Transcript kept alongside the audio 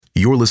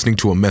You're listening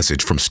to a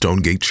message from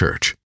Stonegate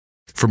Church.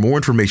 For more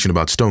information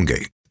about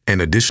Stonegate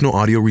and additional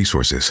audio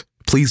resources,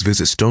 please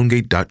visit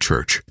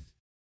stonegate.church.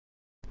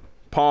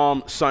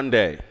 Palm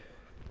Sunday,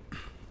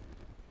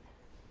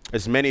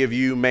 as many of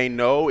you may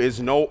know,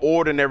 is no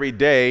ordinary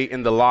day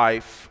in the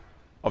life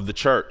of the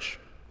church.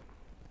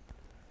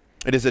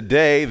 It is a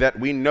day that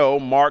we know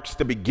marks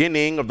the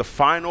beginning of the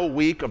final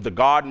week of the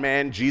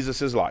God-man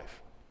Jesus' life.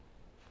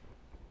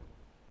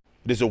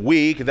 It is a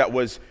week that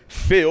was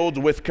filled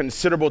with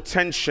considerable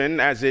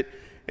tension as it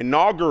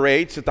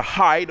inaugurates at the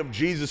height of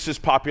Jesus'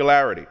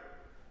 popularity,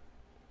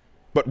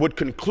 but would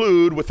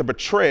conclude with a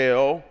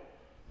betrayal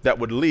that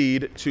would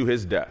lead to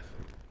his death.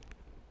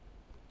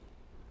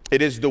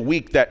 It is the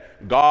week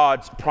that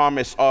God's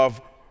promise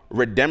of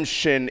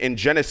redemption in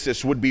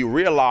Genesis would be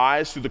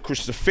realized through the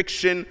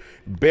crucifixion,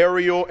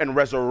 burial, and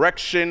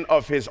resurrection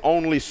of his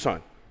only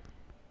Son.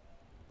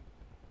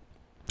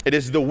 It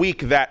is the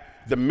week that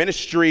the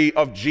ministry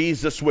of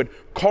Jesus would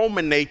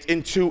culminate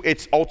into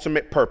its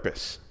ultimate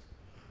purpose.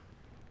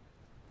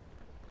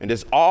 And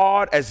as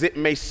odd as it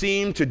may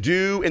seem to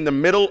do in the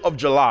middle of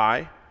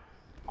July,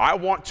 I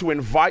want to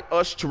invite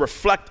us to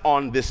reflect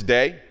on this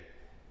day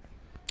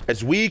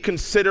as we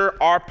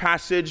consider our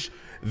passage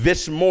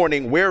this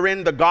morning,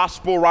 wherein the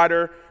gospel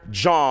writer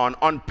John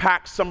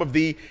unpacks some of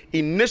the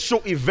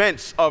initial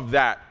events of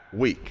that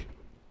week.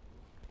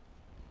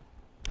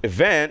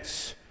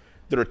 Events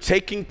that are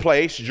taking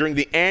place during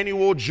the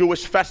annual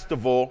Jewish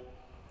festival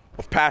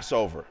of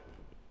Passover.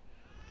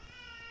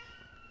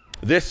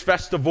 This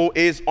festival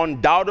is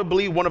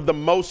undoubtedly one of the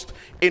most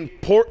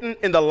important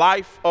in the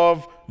life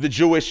of the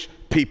Jewish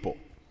people,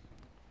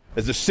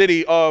 as the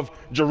city of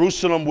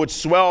Jerusalem would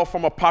swell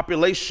from a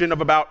population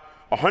of about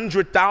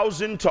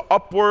 100,000 to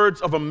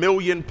upwards of 1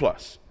 million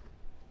plus.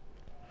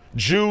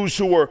 Jews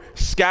who were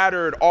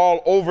scattered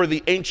all over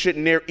the ancient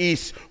Near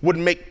East would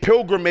make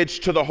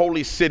pilgrimage to the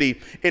holy city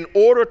in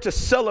order to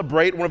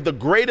celebrate one of the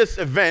greatest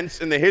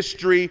events in the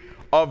history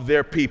of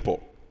their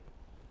people.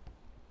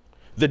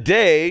 The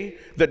day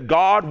that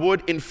God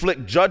would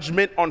inflict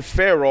judgment on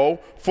Pharaoh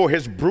for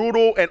his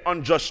brutal and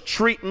unjust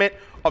treatment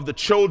of the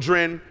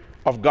children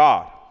of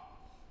God.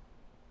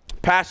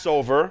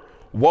 Passover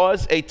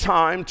was a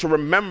time to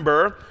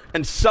remember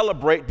and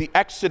celebrate the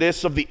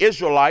exodus of the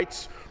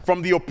Israelites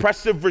from the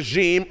oppressive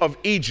regime of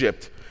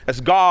Egypt,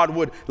 as God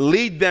would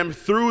lead them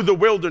through the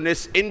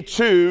wilderness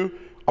into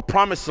a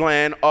promised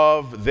land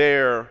of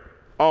their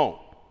own.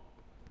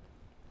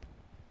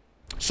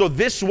 So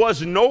this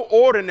was no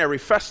ordinary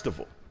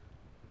festival,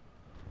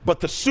 but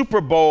the Super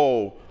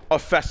Bowl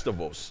of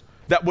festivals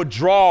that would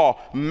draw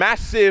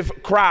massive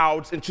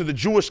crowds into the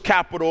Jewish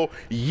capital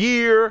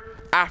year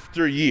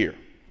after year.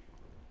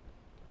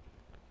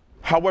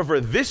 However,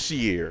 this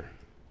year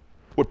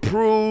would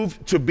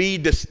prove to be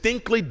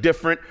distinctly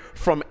different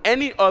from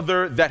any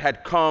other that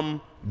had come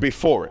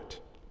before it.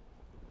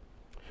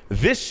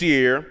 This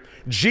year,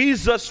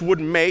 Jesus would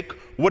make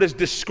what is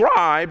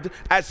described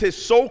as his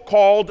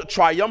so-called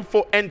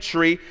triumphal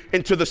entry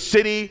into the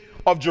city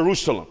of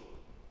Jerusalem.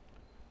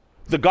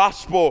 The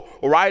gospel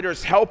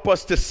writers help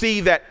us to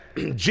see that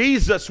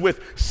Jesus,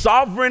 with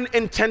sovereign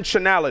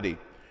intentionality,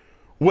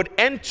 would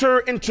enter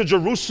into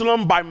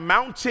Jerusalem by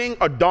mounting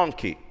a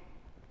donkey,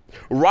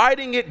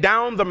 riding it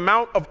down the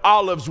Mount of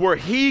Olives, where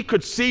he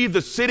could see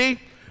the city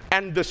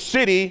and the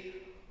city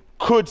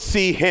could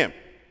see him.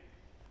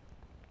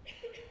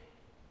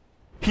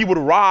 He would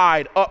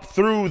ride up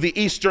through the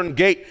eastern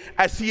gate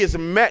as he is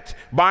met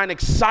by an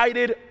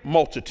excited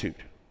multitude.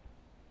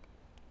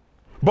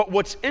 But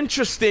what's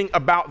interesting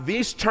about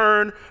these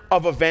turn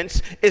of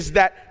events is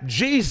that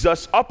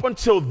Jesus, up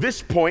until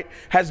this point,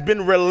 has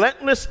been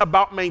relentless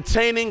about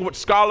maintaining what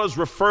scholars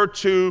refer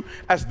to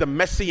as the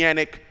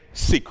messianic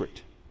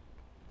secret.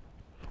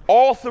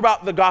 All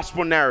throughout the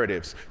gospel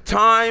narratives,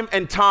 time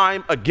and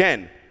time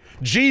again,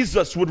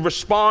 Jesus would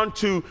respond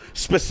to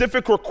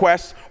specific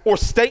requests or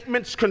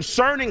statements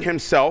concerning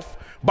himself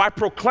by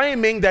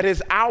proclaiming that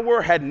his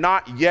hour had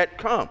not yet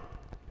come.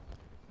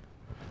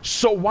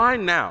 So why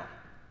now?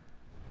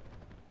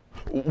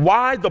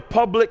 Why the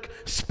public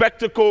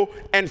spectacle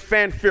and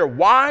fanfare?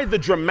 Why the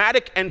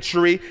dramatic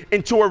entry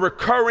into a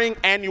recurring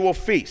annual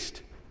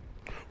feast?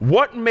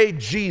 What made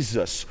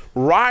Jesus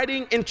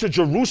riding into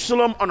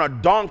Jerusalem on a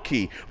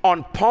donkey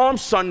on Palm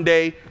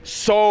Sunday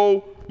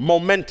so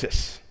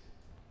momentous?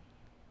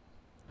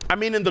 I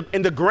mean,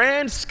 in the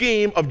grand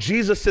scheme of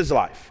Jesus'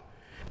 life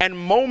and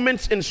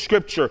moments in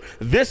Scripture,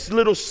 this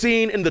little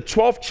scene in the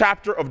 12th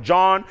chapter of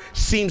John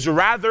seems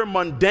rather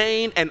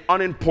mundane and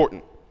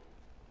unimportant.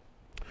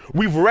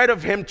 We've read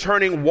of him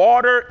turning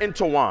water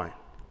into wine,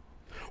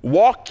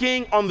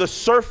 walking on the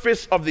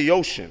surface of the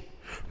ocean,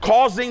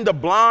 causing the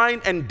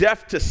blind and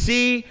deaf to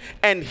see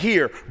and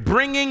hear,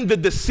 bringing the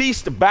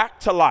deceased back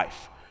to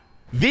life.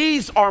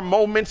 These are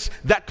moments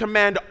that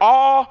command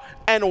awe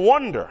and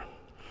wonder.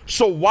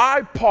 So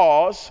why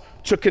pause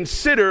to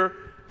consider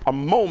a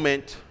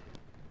moment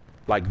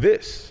like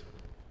this?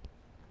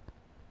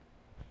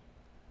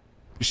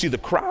 You see, the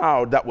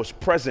crowd that was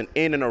present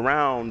in and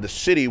around the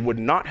city would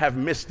not have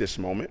missed this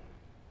moment.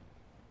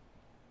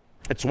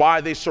 It's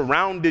why they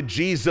surrounded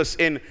Jesus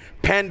in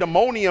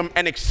pandemonium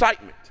and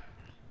excitement.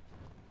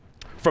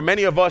 For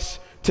many of us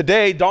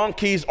today,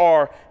 donkeys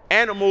are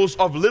animals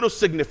of little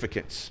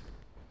significance.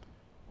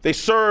 They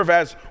serve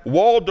as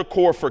wall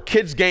decor for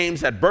kids'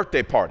 games at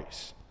birthday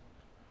parties,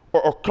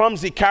 or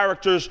clumsy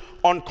characters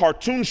on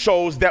cartoon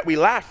shows that we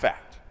laugh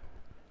at.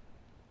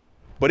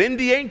 But in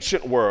the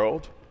ancient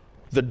world,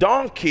 the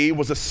donkey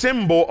was a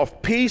symbol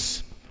of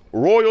peace,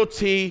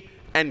 royalty,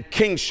 and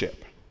kingship.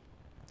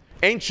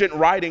 Ancient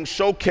writings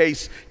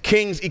showcase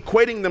kings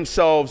equating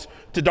themselves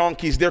to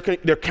donkeys, their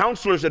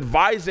counselors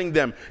advising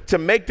them to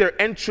make their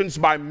entrance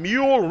by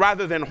mule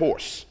rather than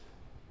horse.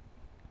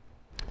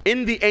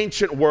 In the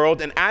ancient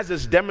world, and as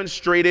is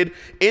demonstrated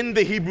in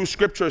the Hebrew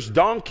scriptures,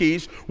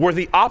 donkeys were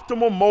the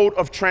optimal mode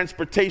of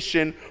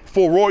transportation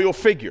for royal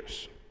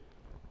figures.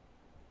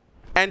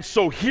 And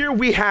so here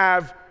we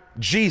have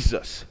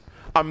Jesus,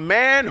 a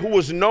man who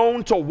was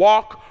known to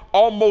walk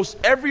almost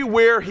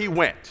everywhere he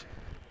went,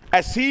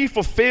 as he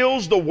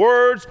fulfills the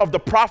words of the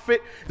prophet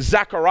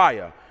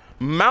Zechariah,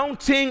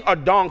 mounting a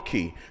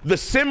donkey, the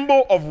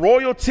symbol of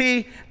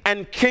royalty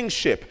and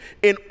kingship,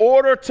 in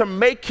order to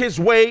make his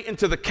way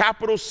into the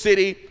capital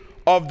city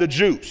of the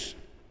Jews.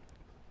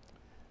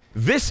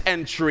 This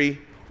entry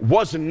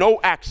was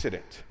no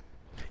accident.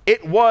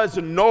 It was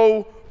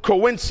no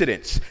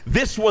coincidence.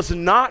 This was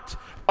not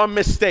a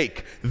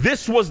mistake.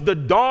 This was the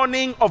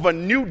dawning of a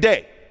new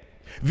day,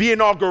 the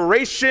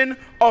inauguration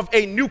of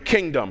a new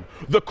kingdom,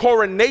 the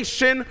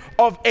coronation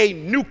of a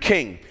new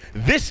king.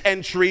 This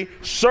entry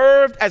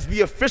served as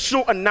the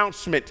official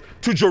announcement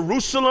to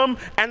Jerusalem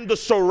and the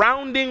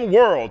surrounding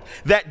world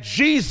that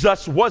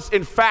Jesus was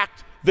in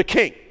fact the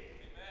king.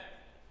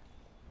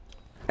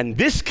 And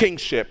this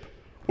kingship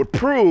would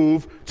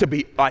prove to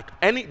be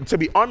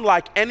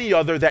unlike any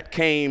other that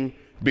came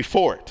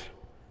before it.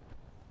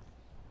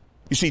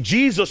 You see,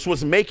 Jesus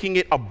was making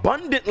it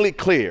abundantly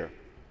clear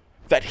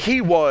that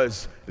he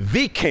was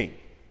the king.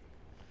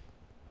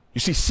 You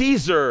see,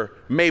 Caesar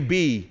may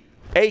be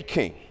a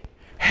king.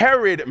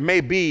 Herod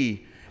may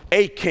be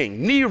a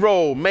king.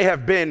 Nero may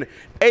have been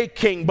a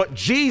king, but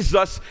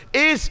Jesus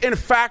is in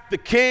fact the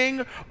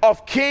King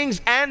of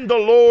kings and the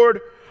Lord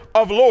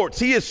of lords.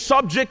 He is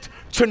subject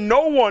to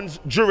no one's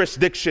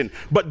jurisdiction,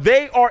 but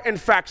they are in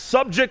fact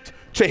subject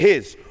to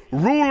his.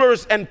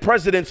 Rulers and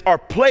presidents are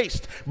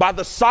placed by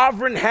the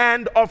sovereign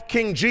hand of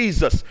King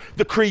Jesus,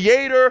 the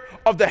creator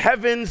of the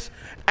heavens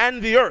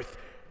and the earth.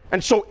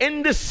 And so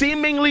in this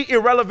seemingly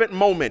irrelevant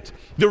moment,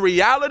 the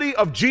reality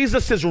of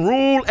Jesus'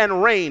 rule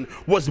and reign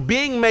was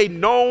being made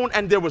known,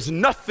 and there was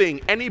nothing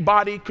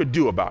anybody could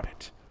do about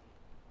it.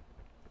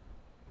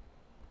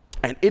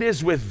 And it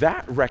is with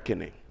that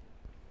reckoning,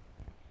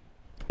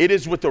 it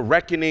is with the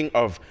reckoning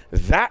of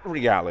that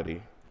reality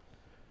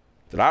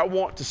that I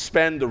want to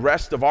spend the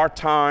rest of our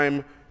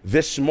time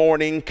this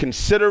morning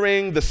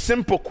considering the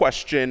simple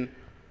question,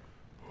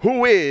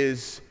 who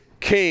is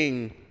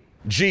King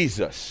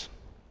Jesus?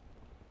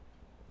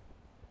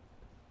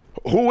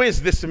 Who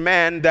is this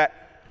man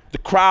that the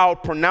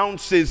crowd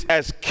pronounces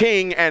as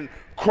king and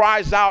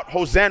cries out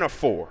Hosanna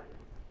for?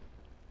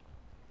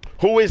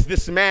 Who is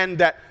this man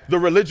that the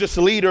religious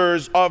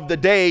leaders of the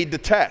day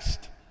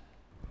detest?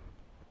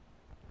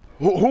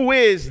 Who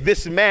is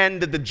this man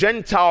that the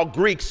Gentile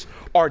Greeks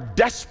are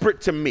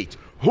desperate to meet?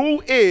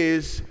 Who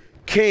is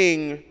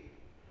King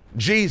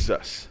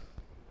Jesus?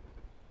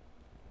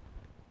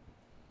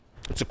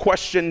 It's a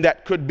question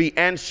that could be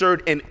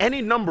answered in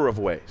any number of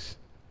ways.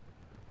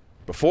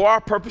 But for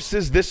our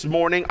purposes this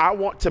morning, I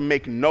want to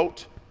make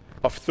note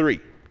of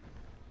three.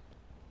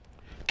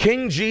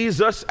 King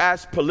Jesus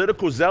as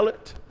political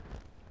zealot,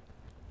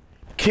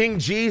 King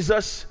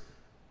Jesus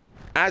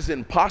as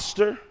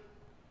imposter,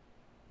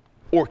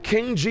 or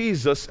King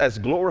Jesus as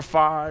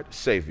glorified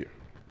Savior.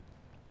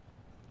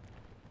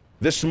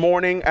 This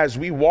morning, as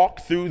we walk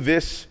through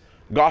this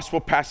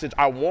gospel passage,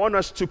 I want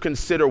us to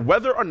consider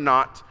whether or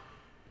not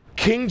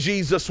King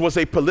Jesus was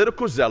a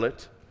political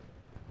zealot.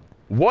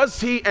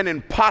 Was he an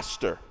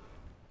imposter?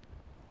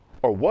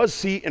 Or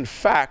was he, in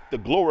fact, the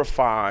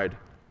glorified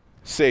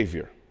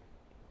Savior?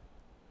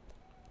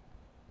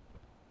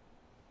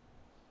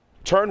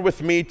 Turn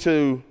with me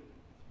to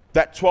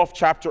that 12th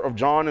chapter of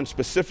John, and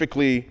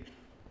specifically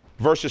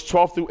verses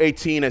 12 through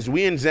 18, as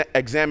we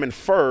examine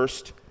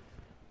first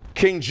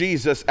King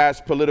Jesus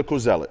as political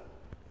zealot.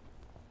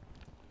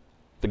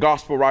 The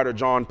gospel writer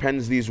John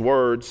pens these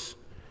words.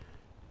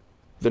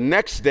 The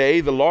next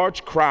day, the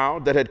large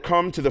crowd that had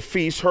come to the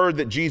feast heard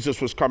that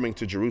Jesus was coming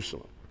to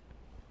Jerusalem.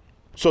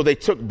 So they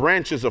took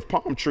branches of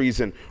palm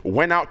trees and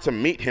went out to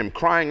meet him,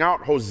 crying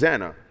out,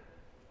 Hosanna.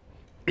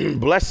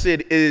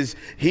 Blessed is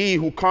he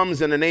who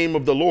comes in the name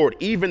of the Lord,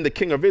 even the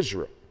King of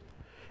Israel.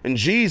 And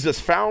Jesus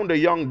found a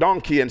young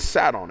donkey and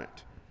sat on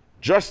it,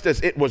 just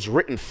as it was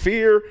written,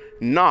 Fear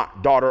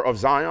not, daughter of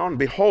Zion.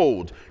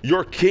 Behold,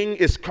 your king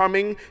is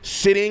coming,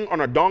 sitting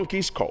on a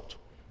donkey's colt.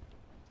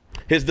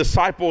 His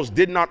disciples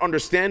did not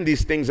understand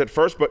these things at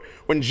first, but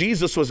when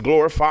Jesus was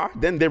glorified,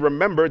 then they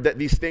remembered that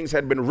these things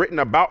had been written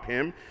about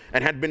him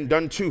and had been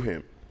done to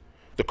him.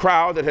 The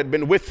crowd that had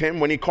been with him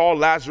when he called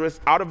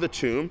Lazarus out of the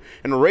tomb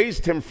and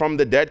raised him from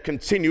the dead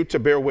continued to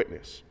bear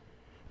witness.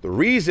 The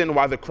reason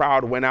why the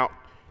crowd went out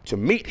to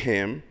meet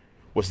him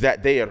was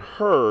that they had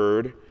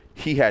heard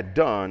he had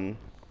done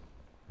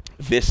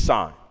this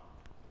sign.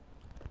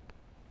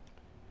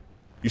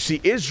 You see,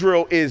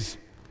 Israel is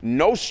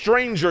no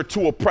stranger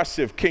to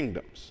oppressive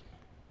kingdoms.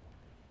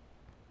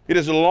 It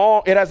has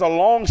a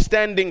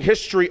long-standing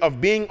history of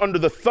being under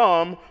the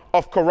thumb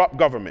of corrupt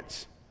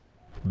governments.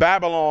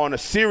 Babylon,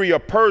 Assyria,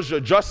 Persia,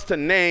 just to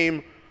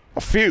name a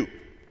few.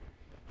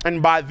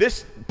 And by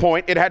this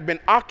point, it had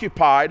been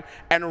occupied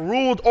and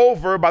ruled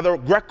over by the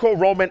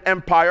Greco-Roman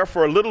Empire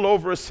for a little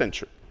over a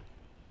century.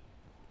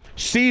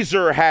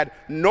 Caesar had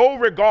no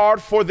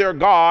regard for their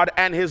God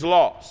and his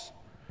laws,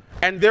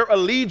 and their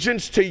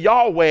allegiance to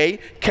Yahweh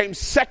came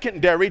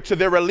secondary to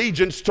their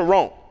allegiance to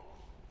Rome.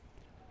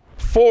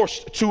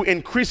 Forced to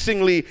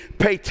increasingly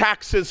pay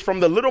taxes from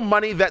the little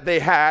money that they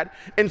had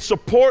in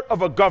support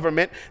of a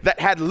government that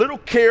had little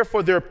care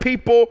for their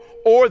people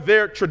or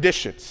their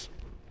traditions.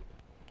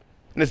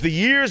 And as the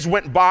years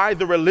went by,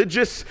 the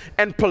religious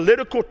and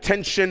political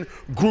tension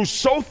grew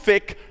so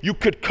thick you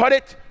could cut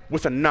it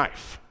with a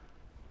knife.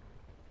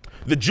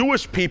 The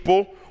Jewish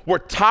people were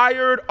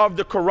tired of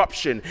the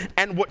corruption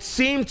and what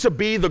seemed to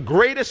be the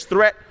greatest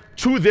threat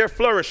to their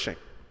flourishing.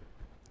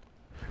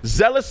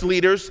 Zealous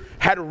leaders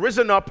had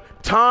risen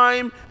up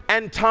time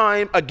and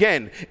time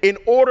again in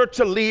order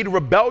to lead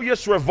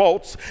rebellious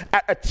revolts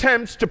at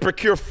attempts to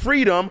procure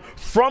freedom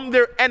from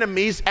their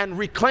enemies and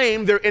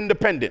reclaim their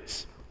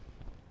independence.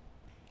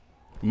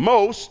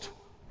 Most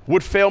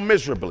would fail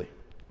miserably.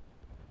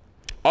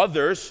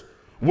 Others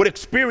would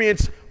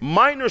experience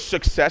minor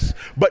success,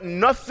 but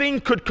nothing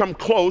could come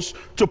close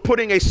to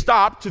putting a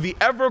stop to the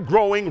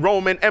ever-growing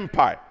Roman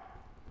Empire.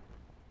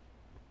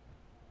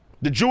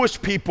 The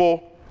Jewish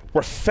people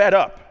were fed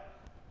up,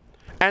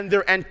 and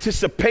their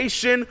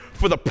anticipation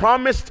for the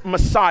promised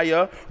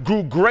Messiah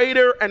grew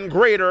greater and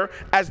greater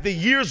as the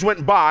years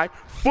went by,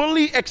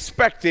 fully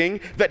expecting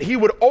that he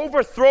would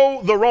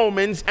overthrow the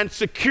Romans and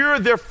secure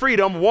their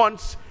freedom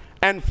once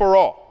and for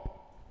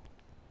all.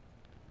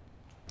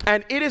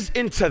 And it is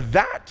into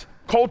that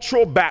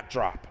cultural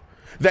backdrop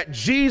that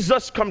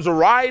Jesus comes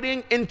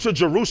riding into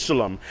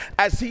Jerusalem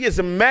as he is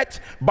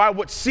met by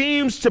what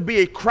seems to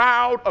be a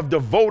crowd of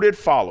devoted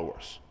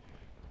followers.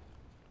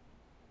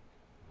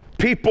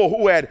 People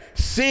who had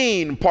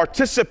seen,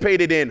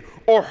 participated in,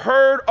 or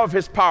heard of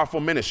his powerful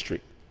ministry.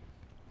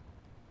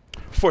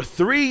 For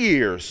 3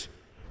 years,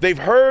 they've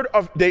heard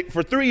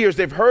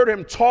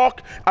him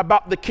talk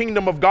about the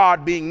kingdom of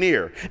God being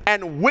near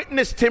and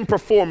witnessed him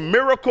perform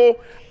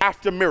miracle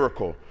after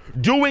miracle,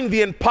 doing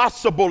the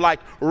impossible like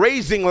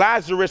raising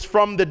Lazarus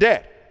from the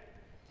dead.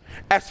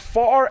 As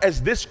far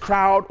as this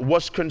crowd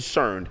was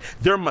concerned,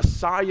 their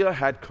Messiah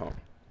had come.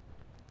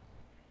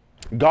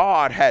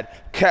 God had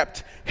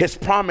kept his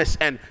promise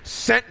and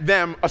sent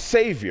them a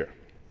savior.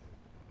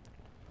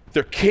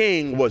 Their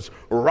king was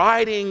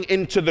riding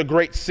into the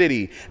great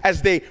city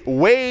as they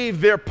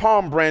waved their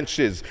palm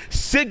branches,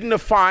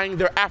 signifying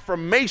their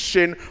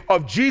affirmation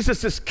of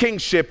Jesus'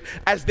 kingship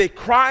as they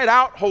cried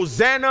out,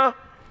 "Hosanna,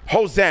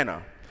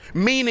 Hosanna,"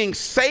 meaning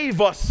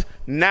save us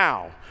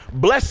now.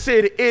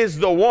 Blessed is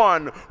the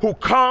one who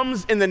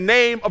comes in the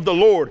name of the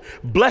Lord.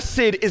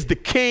 Blessed is the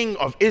King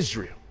of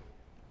Israel.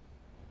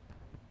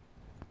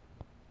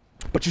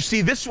 But you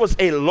see, this was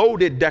a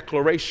loaded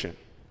declaration,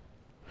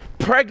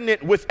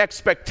 pregnant with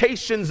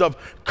expectations of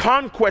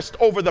conquest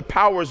over the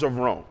powers of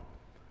Rome.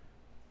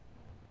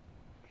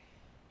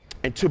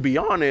 And to be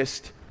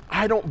honest,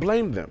 I don't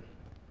blame them.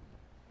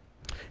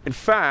 In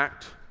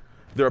fact,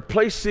 there are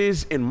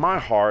places in my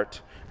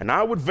heart, and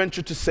I would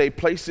venture to say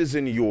places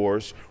in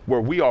yours,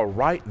 where we are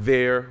right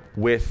there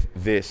with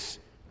this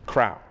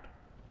crowd.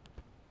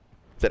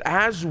 That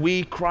as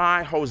we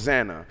cry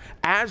Hosanna,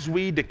 as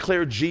we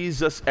declare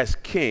Jesus as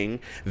King,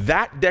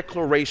 that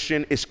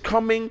declaration is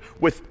coming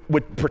with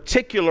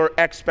particular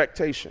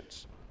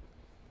expectations.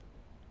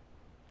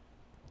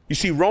 You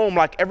see, Rome,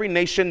 like every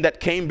nation that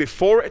came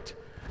before it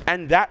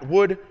and that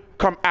would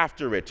come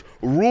after it,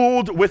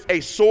 ruled with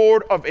a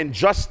sword of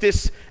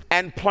injustice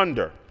and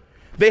plunder.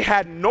 They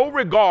had no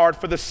regard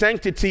for the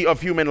sanctity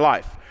of human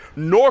life,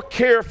 nor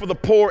care for the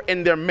poor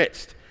in their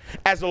midst.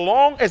 As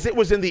long as it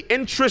was in the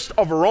interest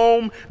of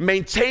Rome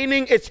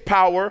maintaining its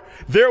power,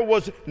 there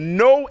was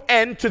no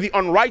end to the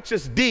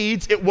unrighteous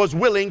deeds it was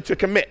willing to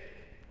commit.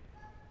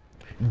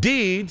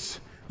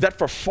 Deeds that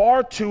for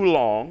far too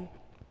long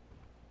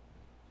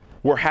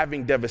were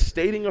having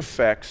devastating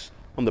effects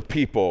on the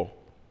people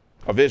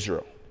of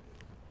Israel.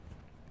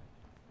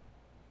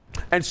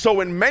 And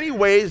so in many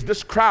ways,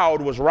 this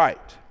crowd was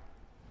right.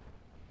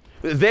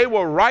 They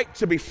were right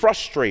to be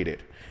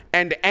frustrated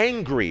and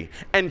angry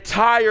and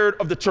tired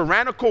of the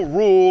tyrannical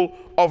rule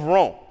of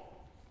Rome.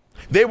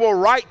 They were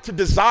right to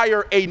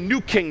desire a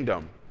new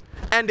kingdom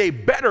and a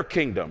better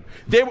kingdom.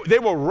 They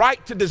were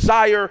right to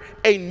desire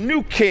a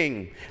new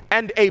king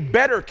and a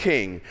better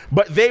king,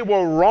 but they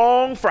were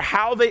wrong for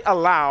how they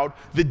allowed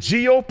the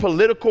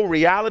geopolitical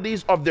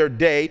realities of their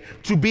day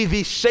to be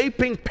the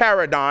shaping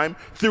paradigm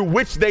through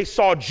which they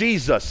saw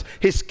Jesus,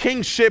 his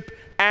kingship,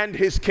 and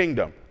his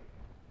kingdom.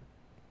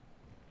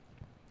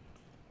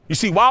 You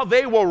see, while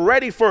they were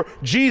ready for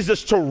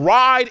Jesus to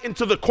ride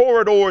into the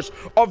corridors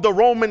of the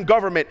Roman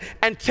government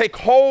and take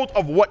hold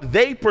of what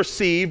they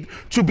perceived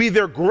to be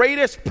their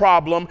greatest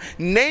problem,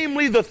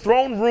 namely the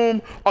throne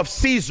room of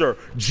Caesar,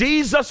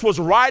 Jesus was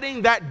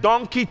riding that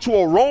donkey to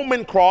a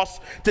Roman cross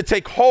to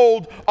take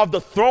hold of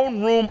the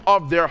throne room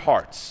of their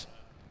hearts.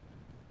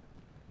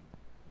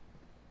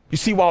 You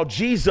see, while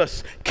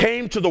Jesus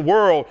came to the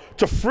world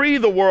to free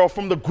the world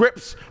from the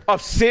grips of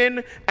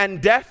sin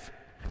and death,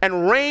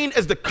 and reign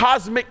as the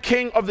cosmic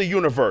king of the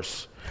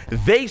universe,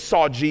 they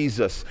saw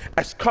Jesus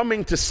as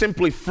coming to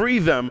simply free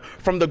them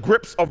from the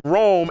grips of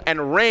Rome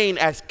and reign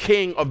as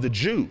king of the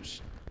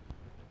Jews.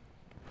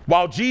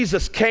 While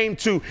Jesus came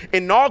to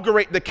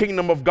inaugurate the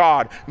kingdom of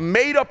God,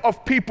 made up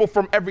of people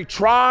from every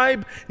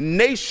tribe,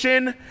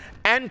 nation,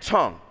 and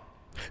tongue,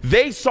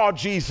 they saw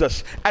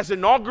Jesus as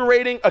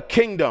inaugurating a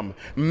kingdom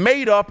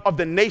made up of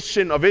the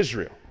nation of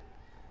Israel.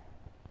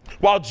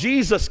 While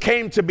Jesus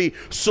came to be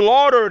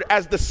slaughtered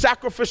as the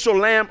sacrificial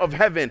lamb of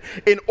heaven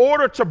in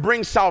order to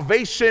bring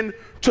salvation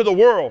to the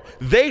world,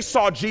 they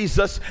saw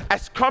Jesus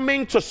as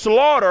coming to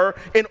slaughter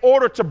in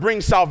order to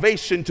bring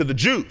salvation to the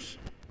Jews.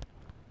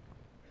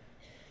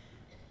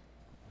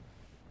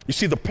 You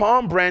see, the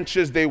palm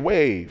branches they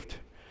waved,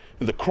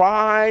 the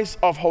cries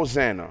of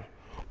Hosanna,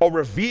 are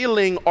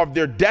revealing of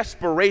their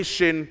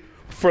desperation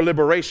for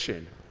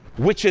liberation,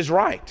 which is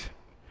right.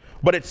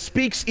 But it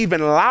speaks even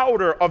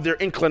louder of their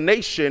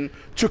inclination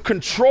to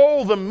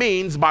control the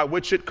means by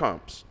which it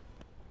comes.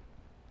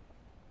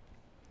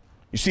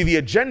 You see, the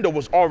agenda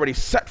was already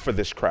set for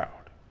this crowd,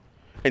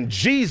 and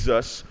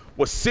Jesus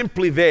was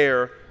simply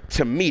there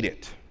to meet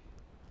it.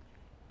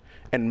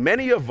 And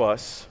many of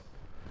us,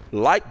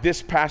 like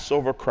this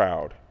Passover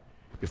crowd,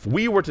 if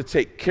we were to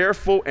take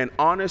careful and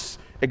honest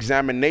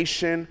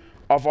examination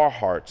of our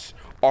hearts,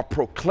 are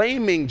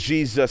proclaiming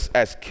Jesus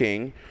as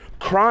King,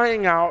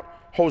 crying out,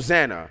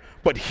 Hosanna.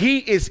 But he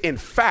is in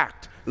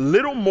fact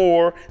little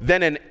more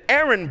than an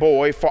errand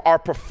boy for our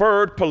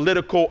preferred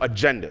political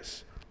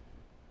agendas.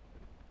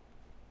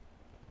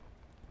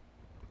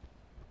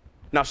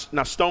 Now,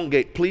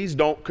 Stonegate, please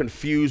don't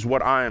confuse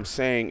what I am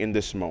saying in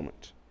this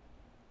moment.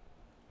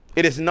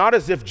 It is not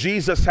as if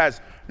Jesus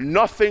has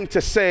nothing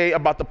to say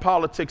about the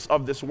politics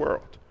of this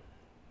world,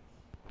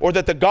 or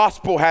that the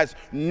gospel has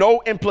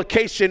no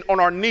implication on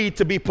our need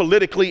to be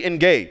politically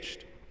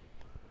engaged.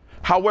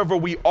 However,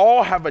 we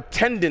all have a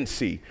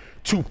tendency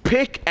to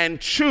pick and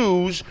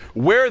choose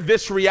where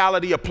this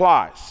reality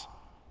applies.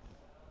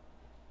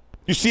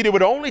 You see, it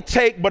would only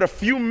take but a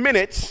few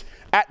minutes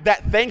at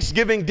that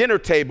Thanksgiving dinner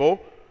table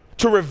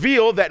to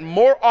reveal that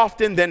more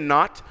often than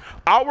not,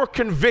 our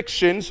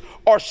convictions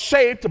are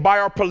shaped by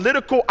our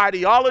political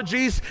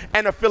ideologies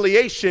and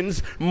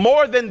affiliations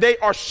more than they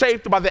are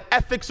shaped by the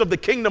ethics of the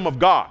kingdom of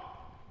God.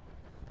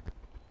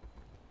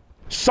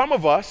 Some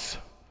of us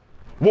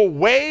will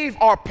wave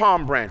our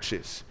palm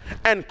branches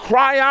and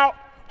cry out,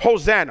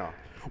 Hosanna,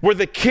 where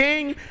the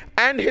king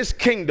and his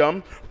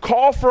kingdom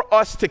call for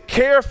us to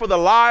care for the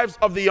lives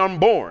of the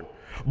unborn,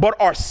 but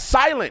are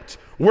silent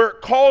where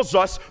it calls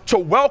us to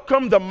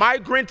welcome the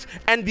migrant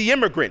and the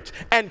immigrant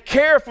and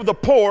care for the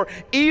poor,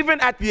 even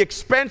at the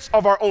expense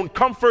of our own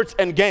comforts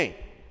and gain.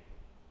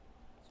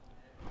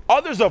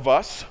 Others of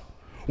us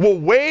will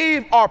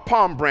wave our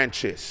palm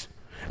branches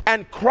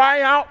and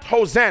cry out,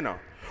 Hosanna,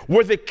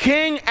 where the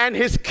king and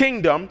his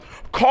kingdom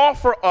call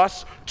for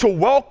us to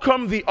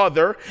welcome the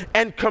other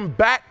and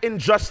combat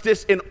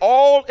injustice in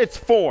all its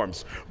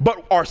forms,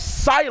 but are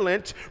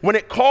silent when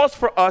it calls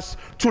for us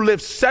to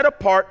live set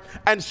apart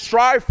and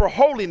strive for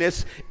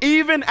holiness,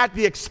 even at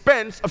the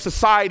expense of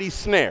society's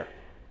snare.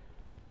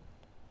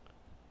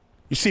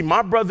 You see,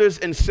 my brothers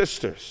and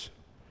sisters,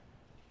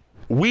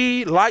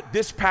 we, like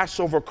this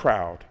Passover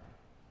crowd,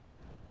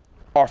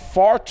 are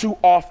far too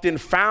often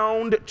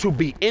found to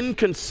be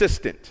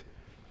inconsistent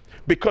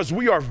because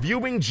we are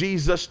viewing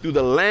Jesus through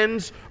the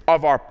lens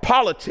of our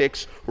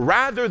politics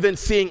rather than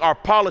seeing our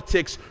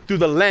politics through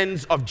the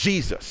lens of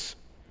Jesus.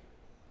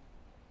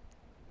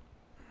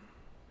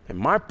 And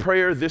my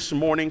prayer this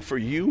morning for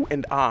you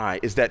and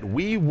I is that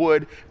we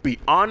would be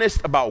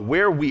honest about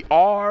where we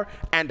are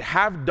and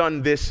have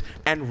done this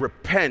and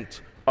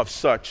repent of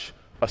such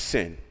a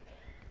sin.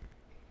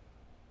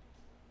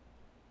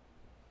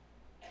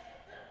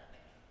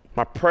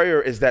 My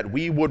prayer is that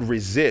we would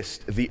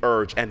resist the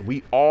urge, and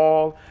we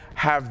all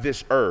have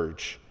this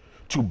urge,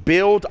 to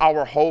build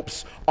our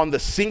hopes on the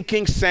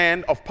sinking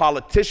sand of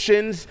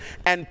politicians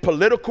and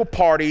political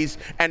parties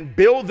and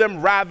build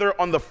them rather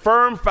on the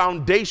firm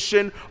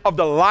foundation of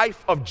the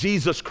life of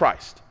Jesus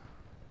Christ.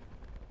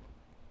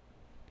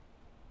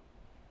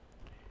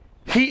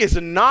 He is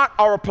not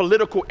our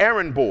political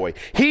errand boy.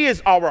 He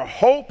is our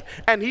hope,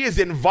 and he is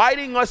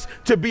inviting us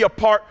to be a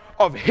part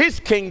of his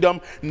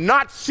kingdom,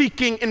 not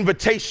seeking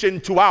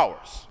invitation to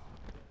ours.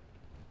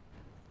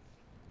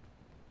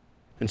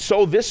 And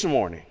so this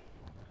morning,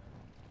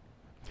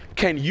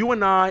 can you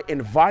and I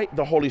invite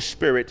the Holy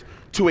Spirit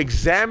to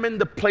examine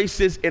the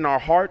places in our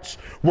hearts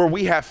where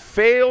we have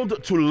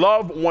failed to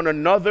love one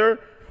another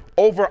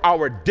over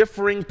our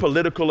differing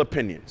political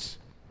opinions?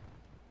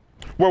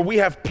 Where we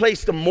have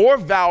placed more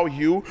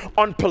value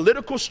on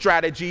political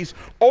strategies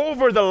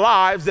over the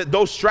lives that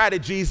those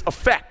strategies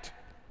affect.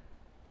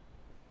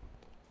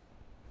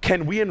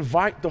 Can we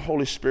invite the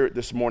Holy Spirit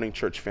this morning,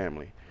 church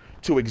family,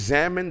 to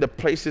examine the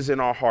places in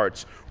our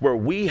hearts where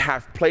we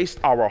have placed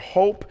our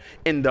hope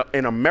in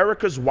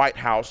America's White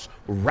House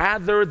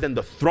rather than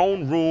the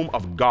throne room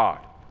of God?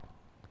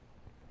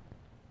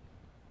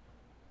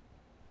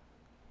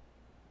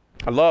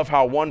 I love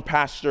how one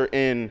pastor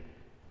in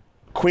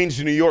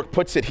Queens, New York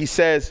puts it. He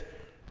says,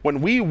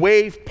 when we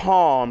wave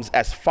palms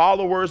as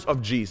followers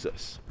of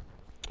Jesus,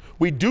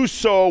 we do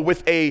so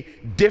with a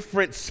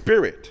different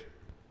spirit.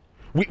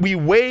 We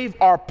wave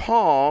our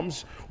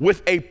palms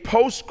with a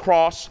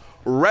post-cross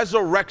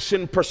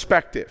resurrection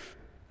perspective,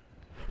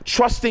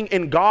 trusting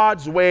in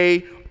God's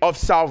way of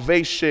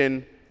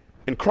salvation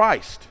in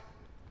Christ.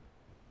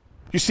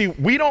 You see,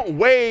 we don't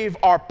wave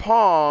our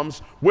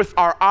palms with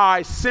our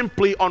eyes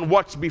simply on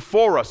what's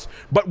before us,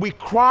 but we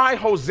cry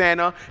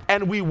Hosanna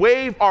and we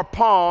wave our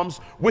palms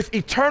with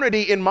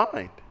eternity in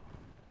mind.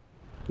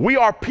 We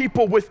are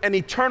people with an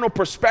eternal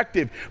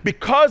perspective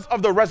because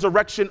of the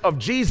resurrection of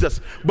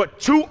Jesus. But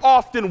too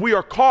often we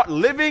are caught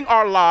living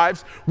our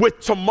lives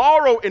with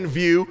tomorrow in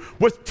view,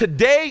 with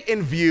today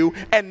in view,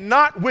 and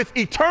not with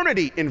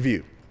eternity in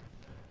view.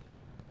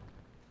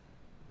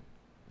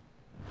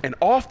 And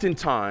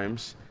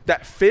oftentimes,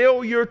 that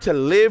failure to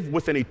live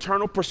with an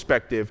eternal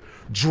perspective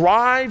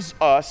drives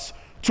us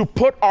to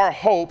put our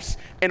hopes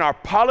in our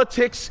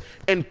politics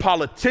and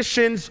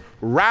politicians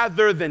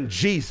rather than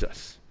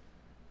Jesus.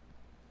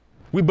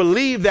 We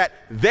believe that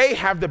they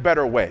have the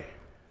better way,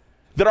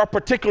 that our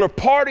particular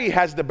party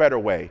has the better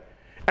way,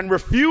 and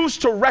refuse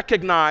to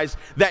recognize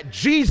that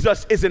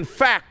Jesus is in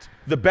fact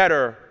the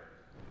better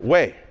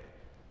way.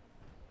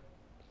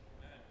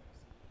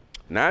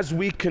 And as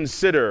we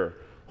consider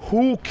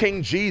who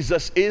King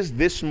Jesus is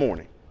this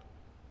morning,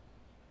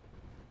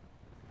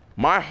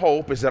 my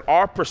hope is that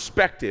our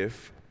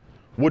perspective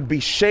would be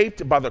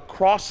shaped by the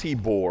cross he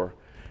bore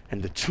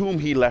and the tomb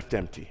he left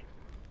empty.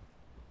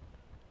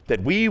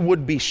 That we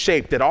would be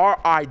shaped, that our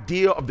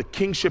idea of the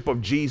kingship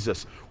of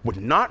Jesus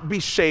would not be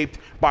shaped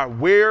by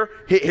where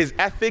his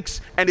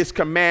ethics and his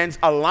commands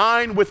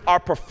align with our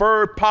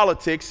preferred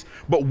politics,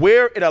 but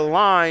where it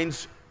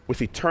aligns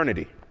with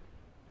eternity,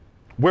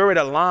 where it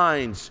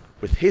aligns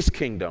with his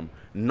kingdom,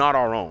 not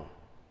our own.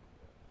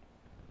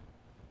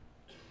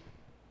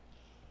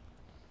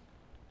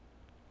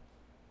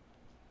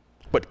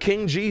 But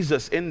King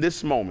Jesus, in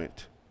this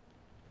moment,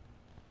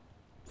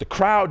 the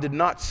crowd did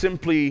not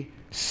simply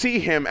see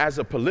him as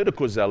a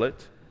political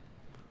zealot,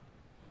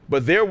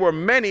 but there were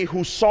many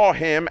who saw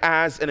him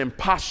as an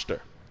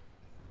imposter.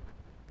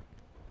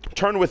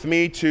 Turn with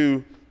me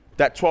to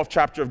that 12th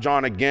chapter of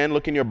John again.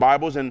 Look in your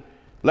Bibles and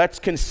let's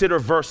consider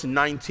verse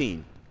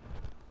 19.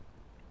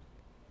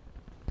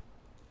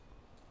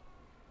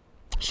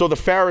 So the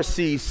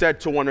Pharisees said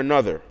to one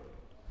another,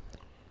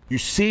 "You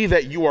see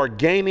that you are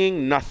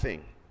gaining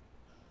nothing.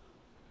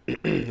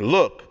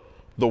 Look,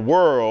 the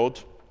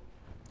world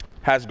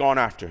has gone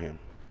after him."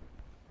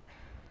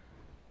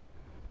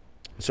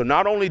 So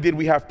not only did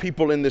we have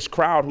people in this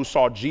crowd who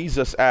saw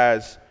Jesus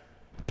as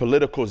a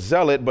political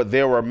zealot, but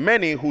there were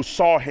many who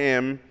saw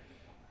him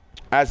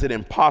as an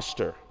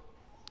imposter.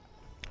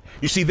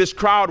 You see, this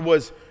crowd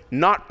was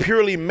not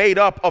purely made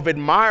up of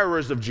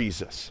admirers of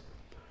Jesus,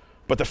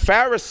 but the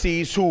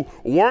Pharisees, who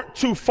weren't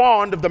too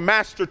fond of the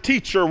master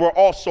teacher, were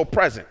also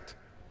present.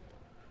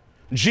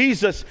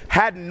 Jesus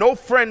had no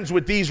friends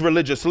with these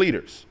religious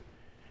leaders.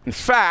 In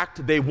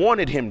fact, they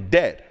wanted him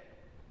dead.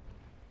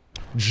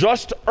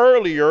 Just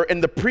earlier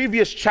in the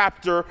previous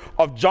chapter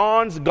of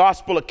John's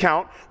gospel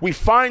account, we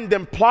find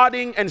them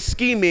plotting and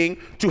scheming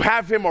to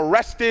have him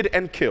arrested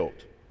and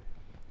killed.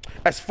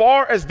 As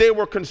far as they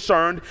were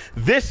concerned,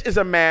 this is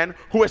a man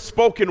who has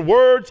spoken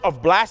words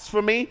of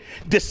blasphemy,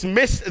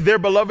 dismissed their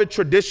beloved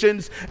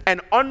traditions,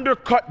 and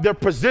undercut their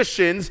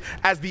positions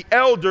as the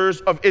elders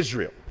of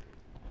Israel.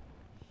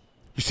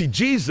 You see,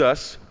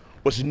 Jesus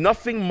was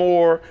nothing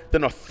more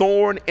than a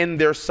thorn in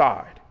their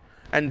side,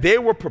 and they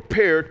were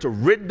prepared to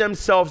rid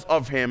themselves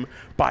of him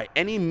by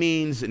any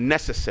means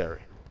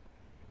necessary.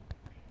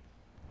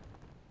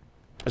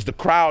 As the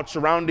crowd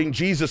surrounding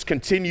Jesus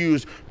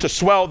continues to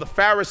swell, the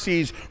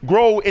Pharisees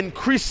grow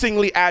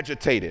increasingly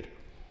agitated.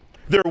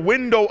 Their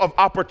window of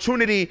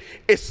opportunity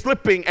is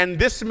slipping, and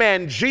this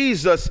man,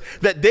 Jesus,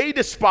 that they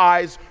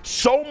despise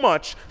so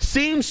much,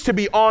 seems to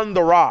be on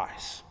the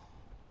rise.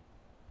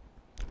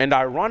 And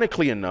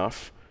ironically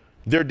enough,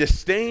 Their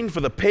disdain for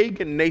the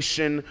pagan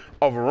nation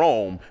of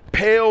Rome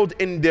paled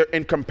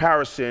in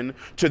comparison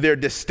to their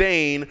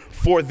disdain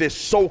for this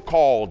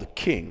so-called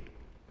king.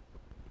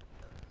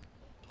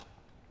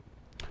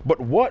 But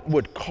what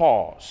would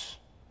cause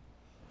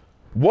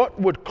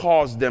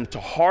them to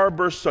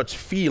harbor such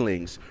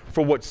feelings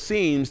for what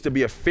seems to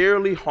be a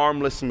fairly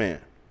harmless man?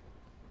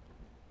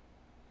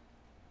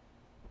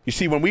 You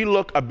see, when we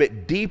look a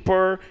bit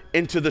deeper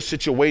into the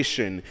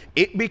situation,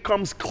 it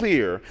becomes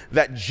clear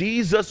that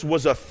Jesus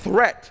was a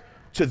threat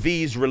to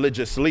these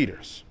religious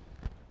leaders.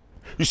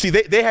 You see,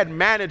 they had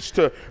managed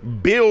to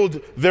build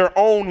their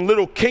own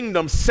little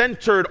kingdom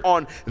centered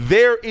on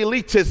their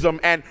elitism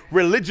and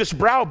religious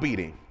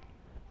browbeating.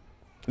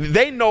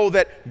 They know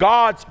that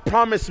God's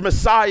promised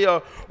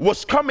Messiah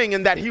was coming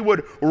and that he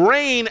would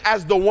reign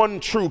as the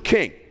one true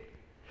king.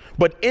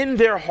 But in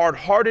their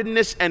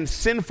hard-heartedness and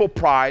sinful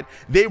pride,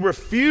 they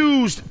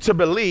refused to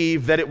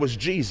believe that it was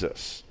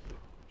Jesus.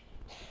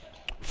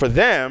 For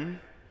them,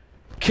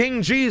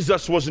 King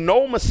Jesus was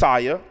no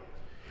Messiah.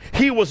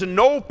 He was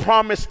no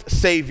promised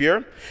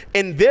Savior.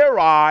 In their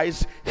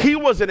eyes, he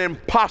was an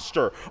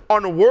imposter,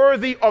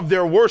 unworthy of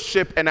their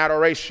worship and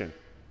adoration.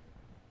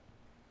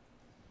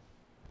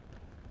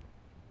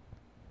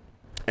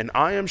 And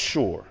I am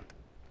sure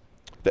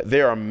that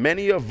there are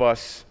many of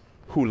us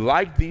who,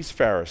 like these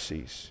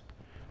Pharisees,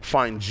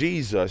 find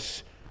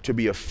Jesus to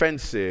be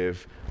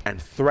offensive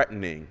and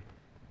threatening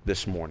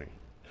this morning.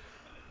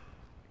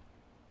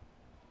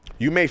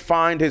 You may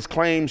find his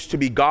claims to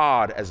be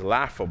God as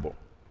laughable.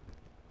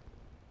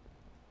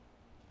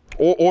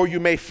 Or you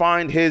may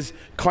find his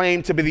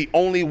claim to be the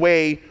only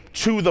way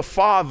to the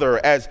Father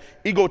as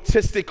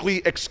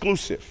egotistically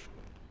exclusive.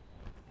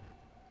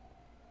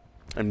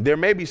 And there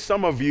may be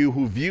some of you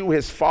who view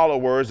his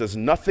followers as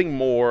nothing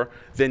more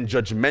than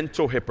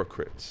judgmental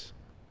hypocrites.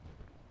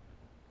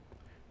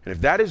 And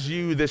if that is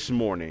you this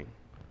morning,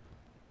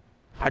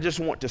 I just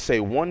want to say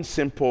one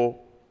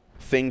simple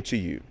thing to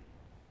you.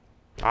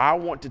 I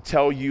want to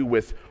tell you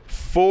with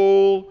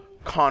full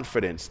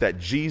confidence that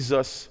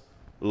Jesus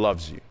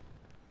loves you.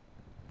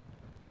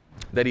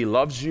 That he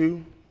loves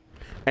you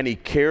and he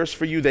cares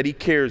for you, that he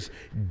cares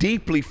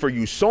deeply for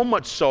you, so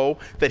much so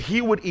that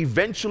he would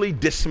eventually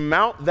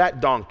dismount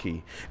that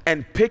donkey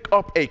and pick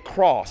up a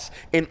cross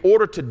in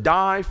order to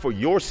die for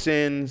your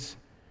sins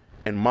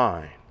and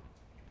mine.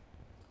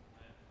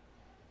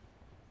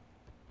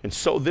 And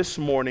so this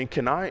morning,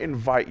 can I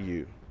invite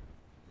you,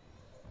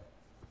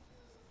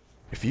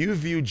 if you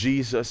view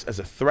Jesus as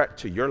a threat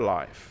to your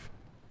life,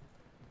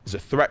 as a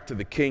threat to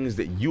the kings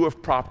that you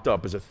have propped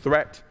up, as a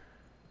threat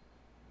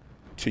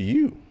to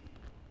you,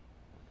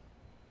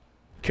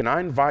 can I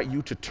invite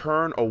you to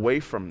turn away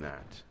from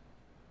that?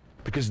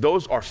 Because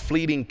those are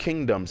fleeting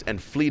kingdoms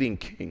and fleeting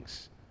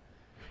kings.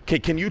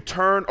 Can you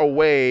turn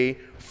away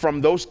from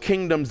those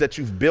kingdoms that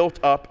you've built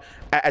up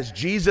as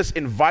Jesus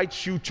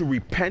invites you to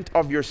repent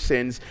of your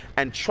sins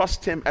and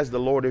trust him as the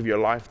Lord of your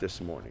life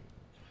this morning?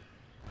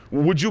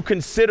 Would you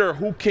consider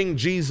who King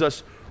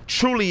Jesus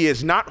truly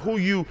is, not who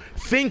you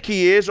think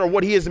he is or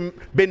what he has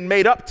been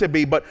made up to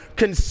be, but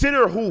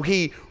consider who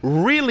he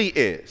really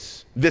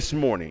is this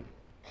morning?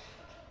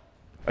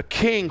 A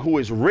king who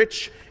is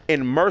rich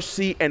in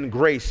mercy and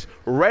grace,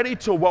 ready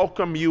to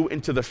welcome you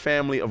into the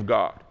family of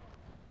God.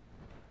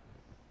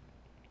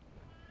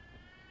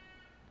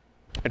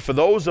 And for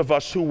those of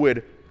us who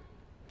would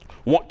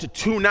want to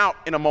tune out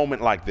in a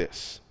moment like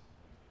this,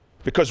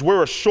 because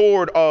we're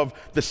assured of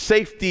the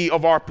safety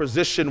of our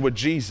position with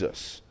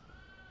Jesus,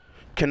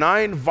 can I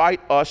invite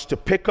us to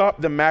pick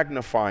up the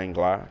magnifying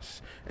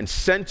glass and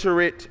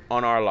center it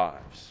on our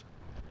lives?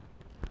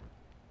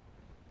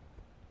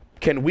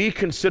 Can we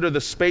consider the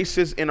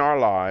spaces in our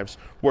lives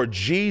where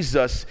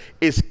Jesus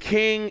is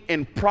king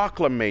in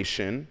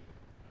proclamation,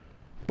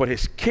 but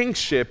his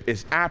kingship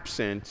is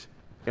absent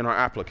in our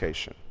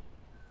application?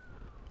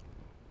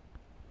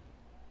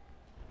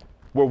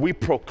 Where we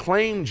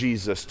proclaim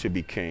Jesus to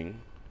be king,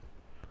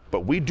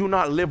 but we do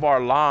not live our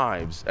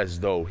lives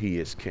as though he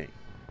is king.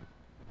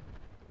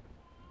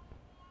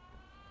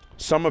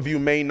 Some of you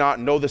may not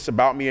know this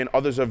about me, and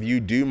others of you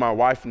do. My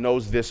wife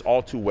knows this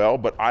all too well,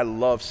 but I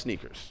love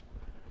sneakers.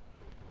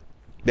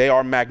 They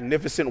are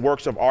magnificent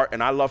works of art,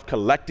 and I love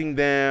collecting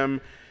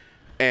them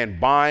and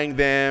buying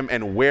them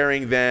and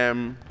wearing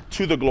them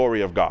to the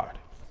glory of God.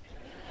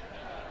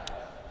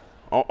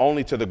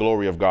 Only to the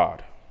glory of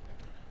God.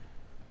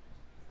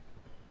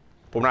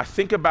 But when I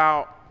think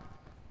about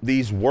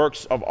these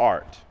works of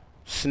art,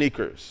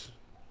 sneakers,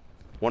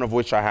 one of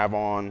which I have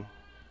on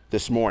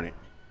this morning,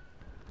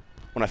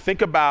 when I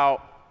think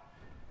about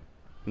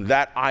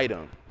that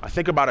item, I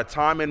think about a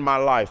time in my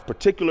life,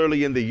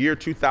 particularly in the year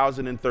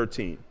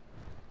 2013.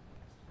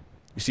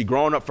 You see,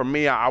 growing up for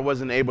me, I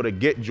wasn't able to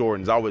get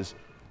Jordans. I was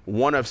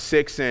one of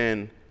six,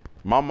 and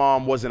my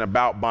mom wasn't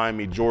about buying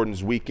me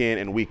Jordans week in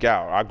and week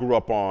out. I grew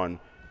up on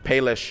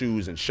Payless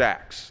shoes and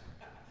Shaqs.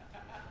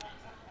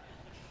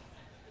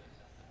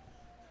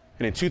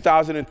 And in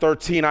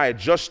 2013, I had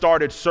just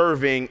started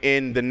serving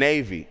in the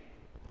Navy.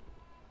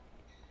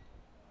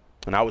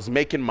 And I was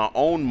making my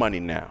own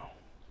money now.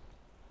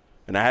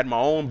 and I had my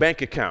own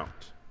bank account.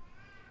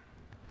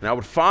 And I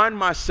would find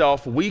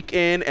myself week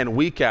in and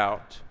week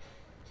out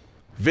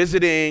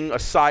visiting a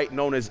site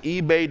known as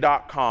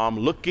eBay.com,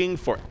 looking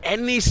for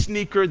any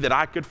sneaker that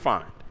I could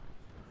find,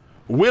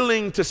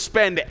 willing to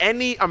spend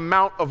any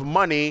amount of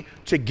money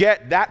to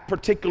get that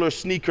particular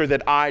sneaker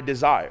that I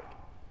desired.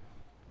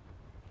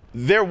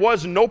 There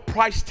was no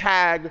price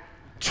tag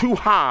too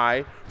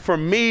high for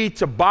me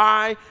to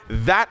buy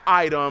that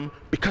item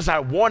because I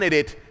wanted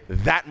it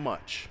that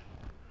much.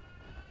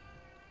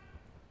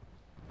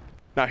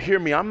 Now hear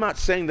me, I'm not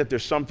saying that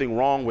there's something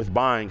wrong with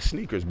buying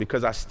sneakers,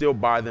 because I still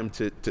buy them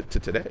to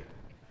today.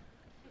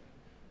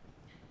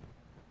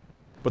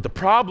 But the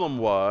problem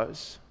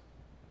was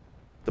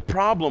that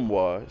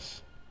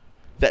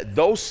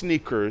those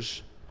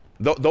sneakers,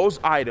 those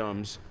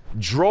items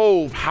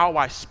drove how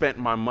I spent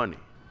my money.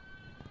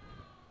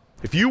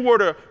 If you were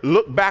to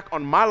look back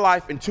on my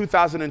life in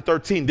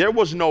 2013, there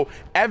was no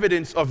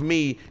evidence of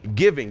me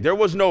giving. There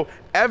was no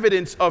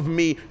evidence of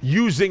me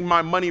using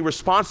my money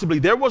responsibly.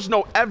 There was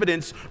no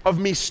evidence of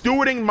me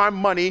stewarding my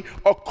money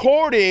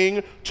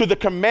according to the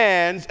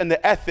commands and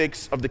the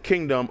ethics of the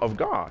kingdom of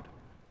God.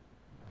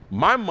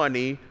 My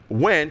money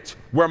went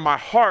where my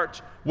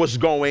heart was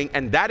going,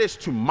 and that is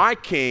to my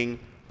king,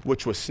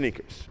 which was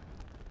sneakers.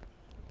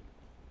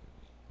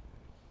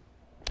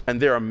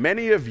 And there are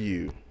many of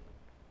you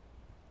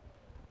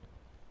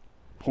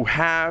who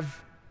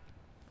have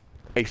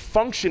a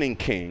functioning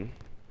king,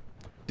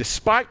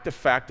 despite the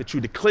fact that you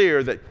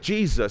declare that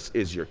Jesus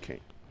is your king.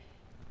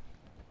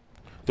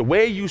 The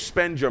way you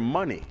spend your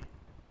money,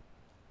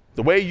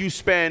 the way you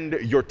spend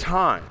your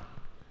time,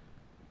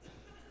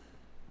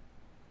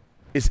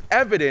 is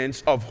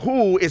evidence of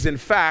who is in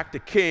fact the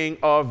king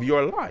of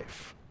your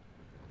life.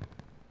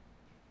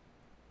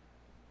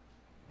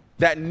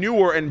 That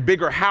newer and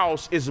bigger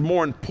house is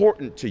more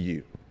important to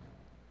you.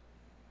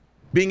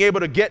 Being able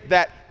to get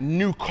that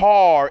new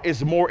car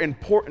is more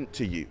important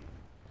to you.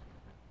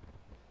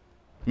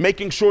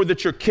 Making sure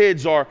that your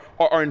kids are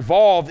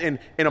involved in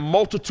a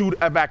multitude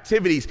of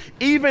activities,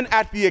 even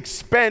at the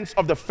expense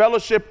of the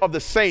fellowship of the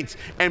saints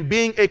and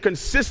being a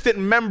consistent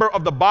member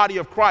of the body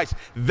of Christ.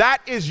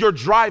 That is your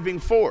driving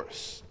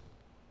force.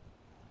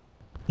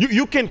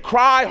 You can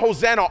cry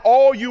Hosanna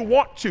all you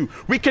want to.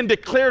 We can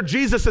declare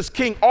Jesus as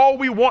king all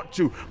we want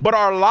to, but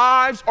our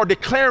lives are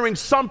declaring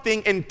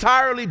something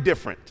entirely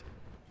different.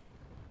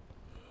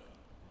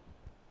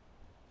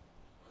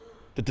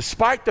 That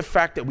despite the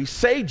fact that we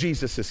say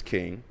Jesus is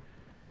king,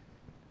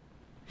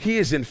 he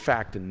is in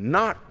fact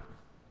not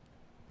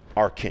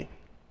our king.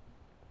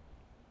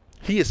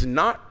 He is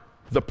not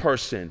the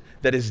person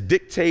that is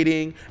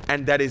dictating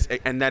and that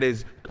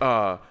is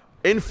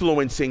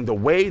influencing the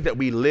way that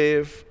we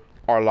live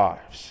our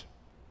lives.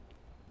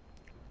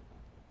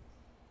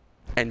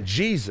 And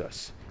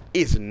Jesus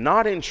is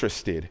not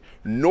interested,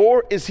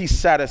 nor is he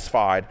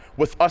satisfied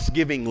with us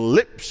giving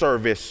lip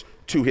service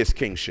to his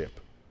kingship.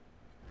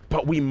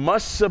 But we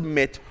must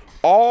submit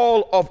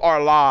all of our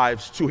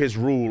lives to his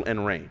rule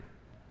and reign.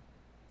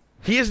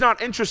 He is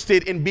not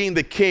interested in being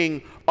the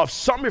king of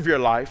some of your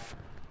life,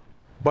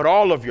 but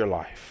all of your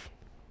life.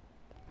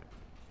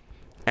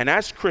 And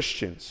as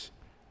Christians,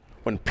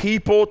 when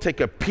people take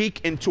a peek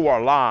into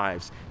our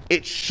lives,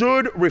 it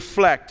should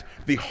reflect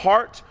the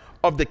heart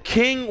of the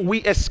king we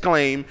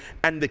exclaim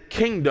and the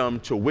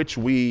kingdom to which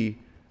we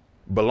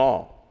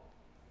belong.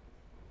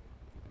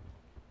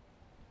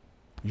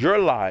 Your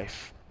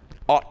life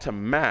ought to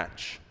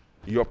match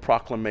your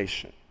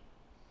proclamation.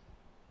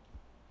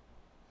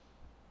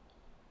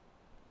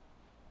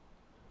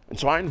 And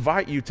so I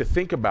invite you to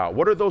think about,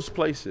 what are those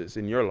places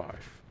in your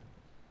life?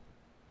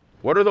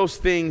 What are those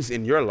things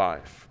in your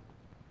life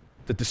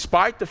that,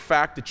 despite the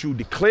fact that you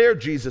declare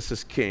Jesus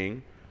as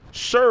king,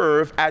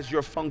 serve as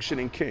your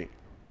functioning king?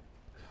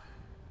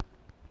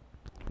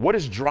 What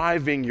is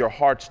driving your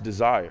heart's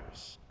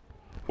desires?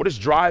 What is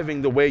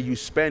driving the way you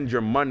spend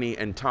your money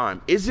and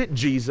time? Is it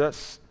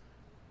Jesus?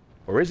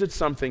 Or is it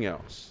something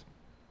else?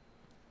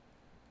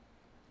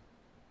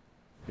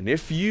 And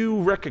if you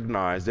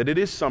recognize that it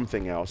is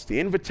something else, the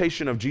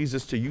invitation of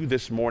Jesus to you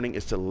this morning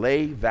is to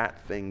lay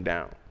that thing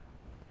down.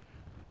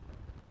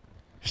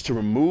 Is to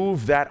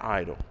remove that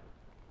idol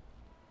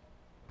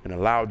and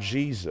allow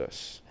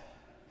Jesus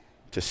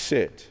to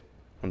sit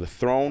on the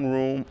throne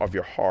room of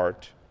your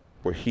heart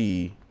where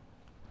he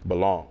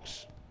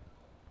belongs.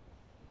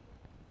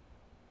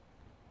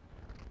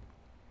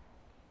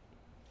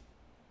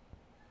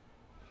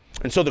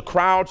 And so the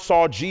crowd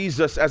saw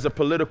Jesus as a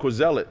political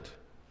zealot.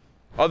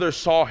 Others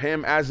saw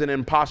him as an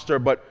imposter,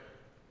 but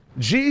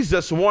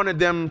Jesus wanted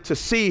them to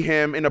see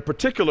him in a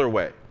particular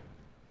way.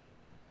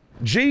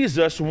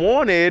 Jesus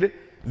wanted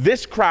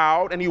this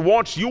crowd, and he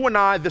wants you and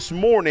I this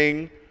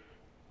morning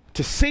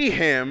to see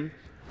him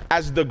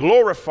as the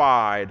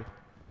glorified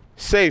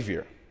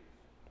Savior.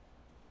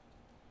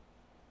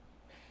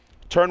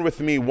 Turn with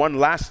me one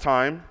last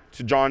time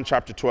to John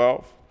chapter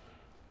 12,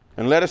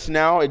 and let us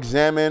now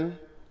examine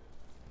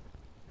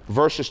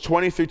verses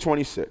 20 through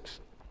 26.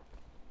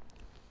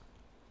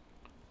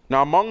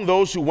 Now, among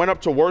those who went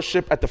up to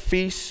worship at the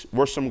feast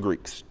were some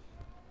Greeks.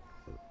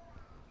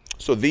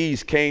 So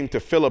these came to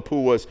Philip,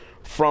 who was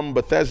from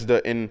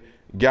Bethsaida in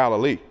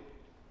Galilee,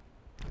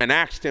 and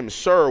asked him,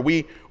 "Sir,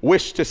 we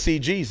wish to see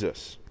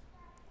Jesus."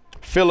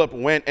 Philip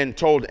went and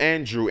told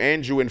Andrew.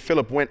 Andrew and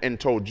Philip went and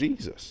told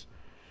Jesus.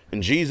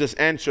 And Jesus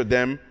answered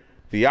them,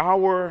 "The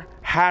hour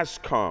has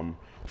come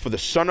for the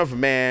Son of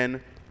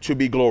Man to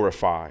be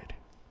glorified.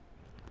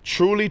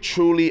 Truly,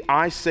 truly,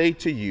 I say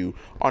to you,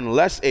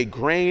 unless a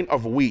grain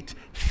of wheat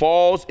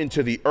falls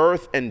into the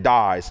earth and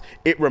dies,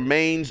 it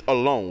remains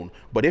alone.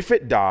 But if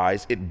it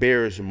dies, it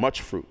bears much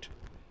fruit.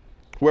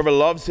 Whoever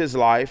loves his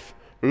life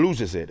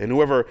loses it, and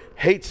whoever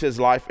hates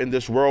his life in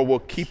this world will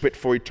keep it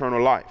for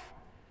eternal life.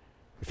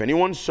 If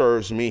anyone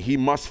serves me, he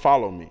must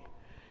follow me.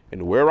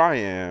 And where I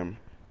am,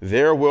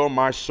 there will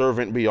my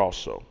servant be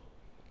also.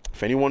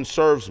 If anyone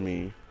serves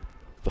me,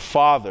 the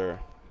Father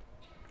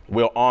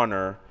will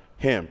honor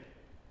him."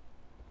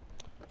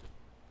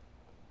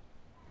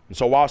 And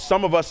so while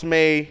some of us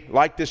may,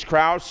 like this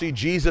crowd, see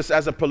Jesus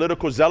as a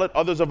political zealot,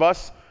 others of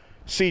us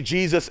see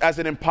Jesus as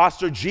an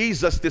imposter,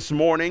 Jesus this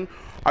morning,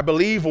 I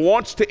believe,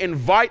 wants to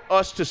invite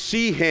us to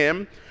see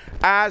him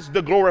as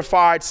the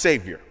glorified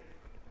Savior.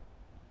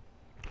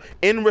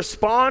 In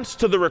response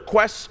to the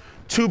request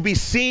to be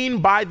seen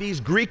by these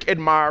Greek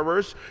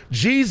admirers,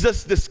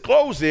 Jesus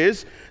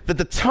discloses that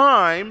the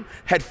time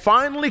had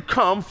finally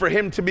come for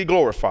him to be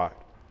glorified.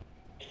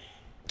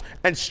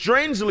 And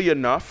strangely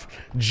enough,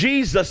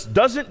 Jesus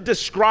doesn't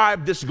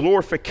describe this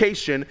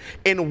glorification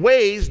in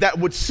ways that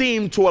would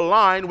seem to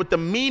align with the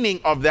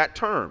meaning of that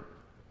term.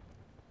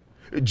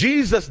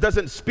 Jesus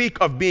doesn't speak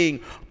of being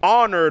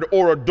honored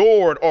or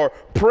adored or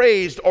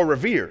praised or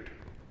revered.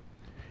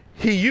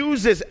 He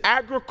uses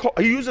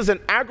an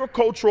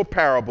agricultural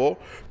parable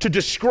to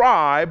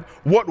describe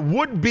what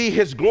would be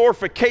his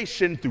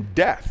glorification through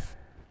death.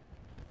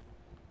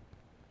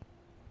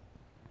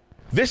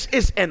 This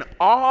is an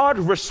odd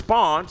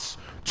response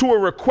to a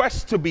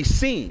request to be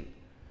seen.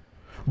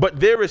 But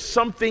there is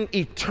something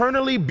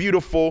eternally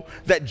beautiful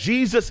that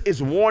Jesus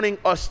is wanting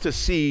us to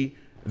see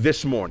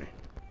this morning.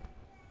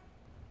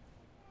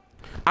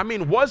 I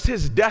mean, was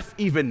his death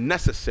even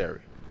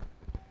necessary?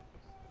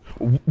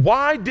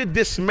 Why did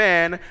this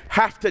man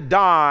have to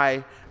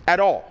die at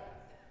all?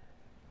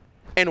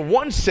 In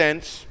one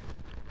sense,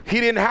 he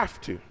didn't have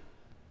to.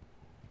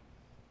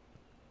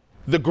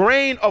 The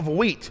grain of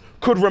wheat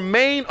could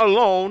remain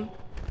alone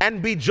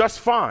and be just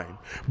fine,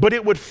 but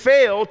it would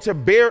fail to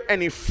bear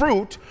any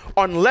fruit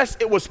unless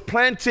it was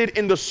planted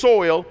in the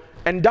soil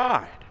and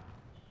died.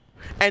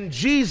 And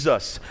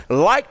Jesus,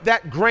 like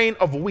that grain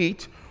of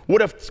wheat,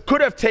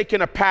 could have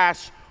taken a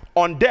pass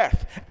on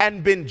death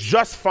and been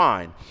just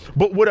fine,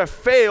 but would have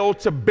failed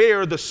to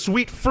bear the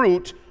sweet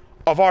fruit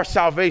of our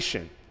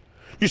salvation.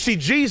 You see,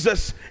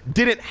 Jesus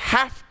didn't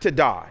have to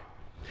die,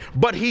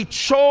 but he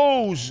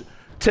chose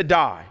to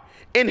die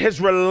in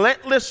his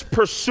relentless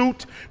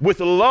pursuit with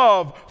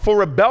love for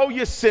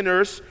rebellious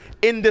sinners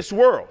in this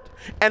world.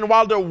 And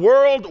while the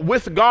world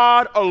with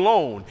God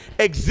alone,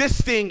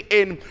 existing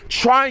in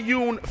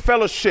triune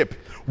fellowship,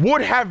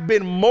 would have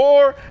been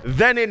more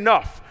than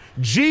enough,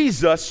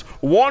 Jesus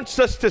wants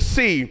us to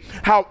see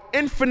how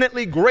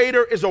infinitely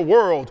greater is a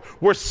world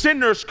where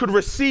sinners could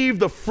receive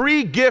the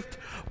free gift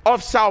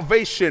of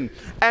salvation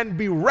and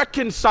be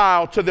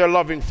reconciled to their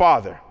loving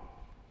Father.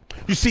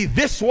 You see,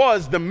 this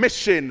was the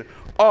mission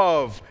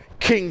of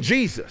King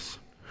Jesus,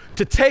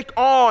 to take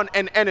on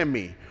an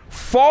enemy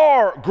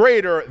far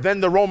greater than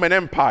the Roman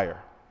Empire,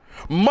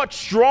 much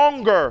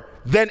stronger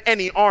than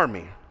any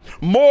army,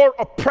 more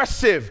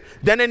oppressive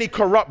than any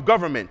corrupt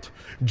government.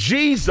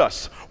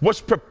 Jesus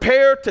was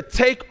prepared to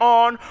take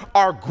on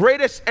our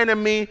greatest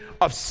enemy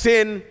of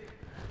sin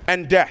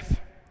and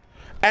death.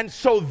 And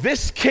so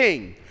this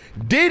king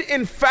did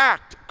in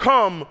fact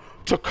come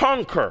to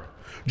conquer,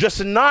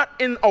 just not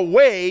in a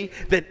way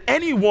that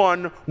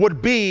anyone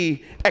would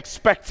be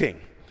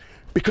expecting.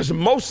 Because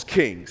most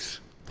kings,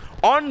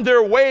 on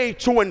their way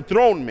to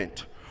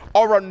enthronement,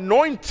 are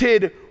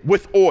anointed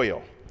with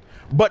oil.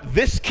 But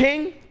this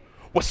king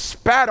was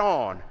spat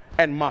on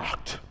and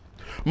mocked.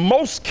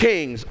 Most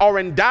kings are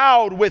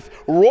endowed with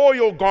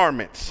royal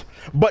garments,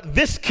 but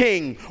this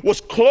king was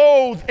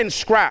clothed in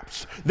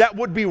scraps that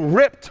would be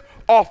ripped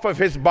off of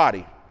his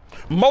body.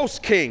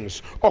 Most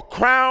kings are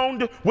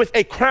crowned with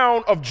a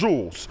crown of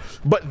jewels,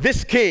 but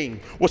this king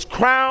was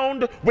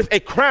crowned with a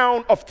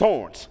crown of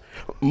thorns.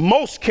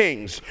 Most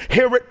kings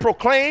hear it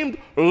proclaimed,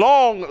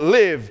 "Long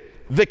live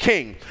the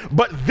king."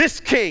 But this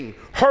king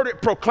heard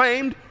it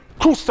proclaimed,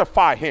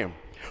 "Crucify him."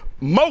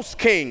 Most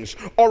kings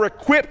are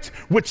equipped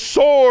with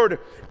sword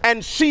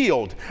and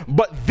shield,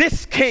 but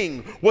this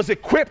king was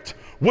equipped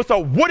with a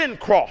wooden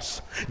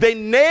cross. They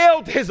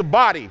nailed his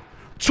body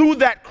to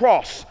that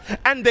cross,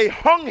 and they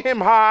hung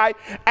him high,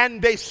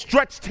 and they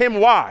stretched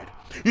him wide.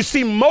 You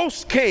see,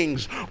 most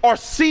kings are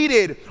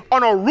seated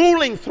on a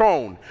ruling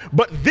throne,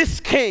 but this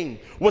king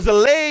was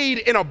laid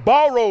in a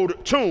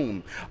borrowed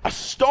tomb. A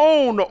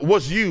stone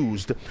was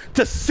used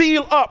to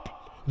seal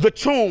up the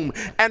tomb,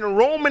 and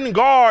Roman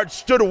guards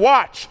stood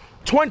watch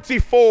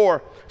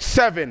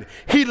 24/7.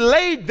 He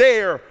laid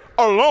there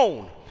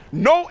alone.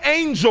 No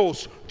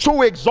angels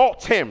to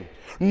exalt him.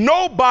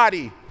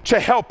 Nobody to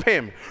help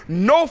him.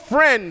 No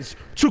friends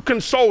to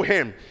console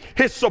him.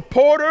 His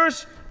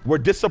supporters were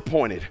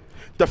disappointed.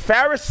 The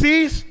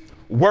Pharisees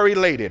were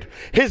elated.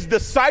 His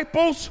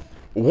disciples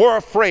were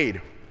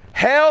afraid.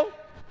 Hell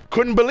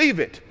couldn't believe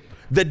it.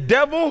 The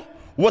devil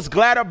was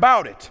glad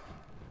about it.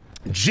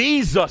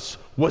 Jesus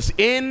was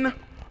in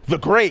the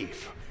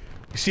grave.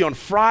 You see, on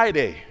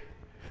Friday,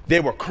 they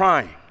were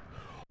crying.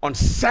 On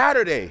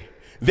Saturday,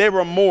 they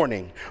were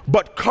mourning.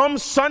 But come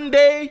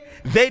Sunday,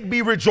 they'd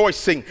be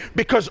rejoicing,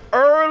 because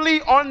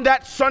early on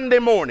that Sunday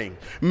morning,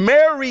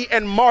 Mary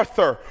and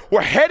Martha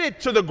were headed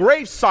to the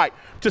gravesite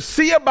to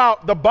see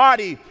about the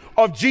body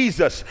of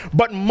Jesus.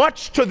 But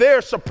much to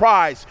their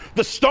surprise,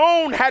 the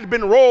stone had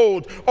been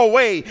rolled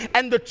away,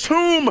 and the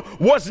tomb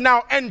was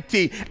now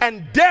empty,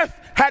 and death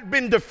had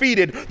been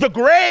defeated. The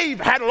grave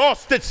had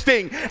lost its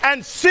sting,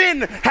 and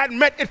sin had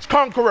met its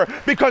conqueror,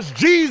 because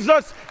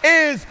Jesus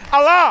is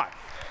alive.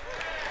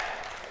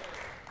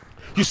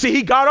 You see,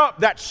 he got up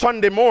that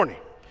Sunday morning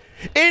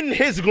in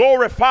his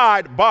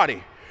glorified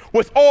body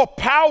with all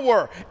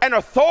power and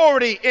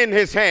authority in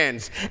his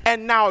hands.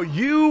 And now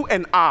you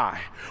and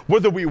I,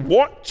 whether we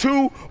want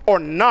to or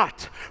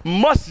not,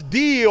 must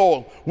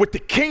deal with the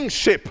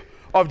kingship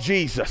of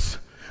Jesus.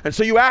 And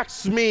so you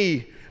ask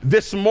me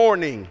this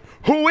morning,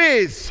 who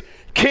is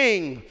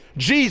King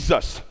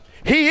Jesus?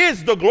 He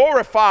is the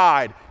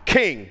glorified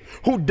King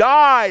who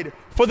died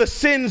for the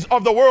sins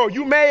of the world.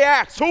 You may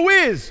ask, who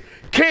is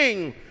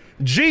King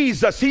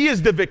Jesus? He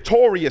is the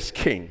victorious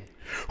King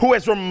who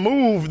has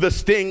removed the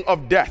sting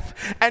of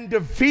death and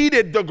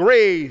defeated the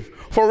grave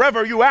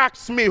forever. You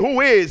ask me, who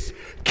is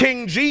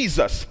King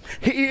Jesus?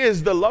 He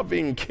is the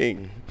loving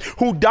King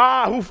who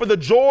died, who for the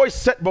joy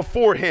set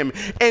before him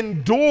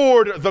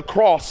endured the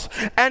cross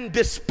and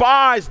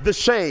despised the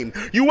shame.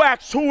 You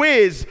ask, who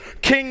is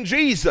King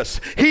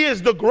Jesus? He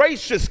is the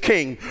gracious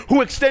King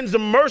who extends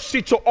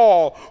mercy to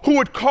all who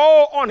would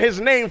call on his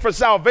name for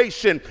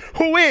salvation.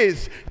 Who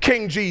is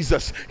King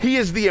Jesus? He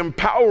is the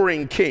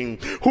empowering King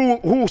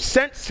who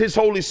sends his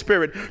Holy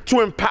Spirit to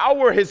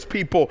empower his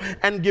people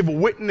and give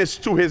witness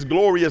to his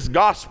glorious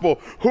gospel.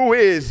 Who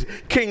is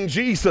King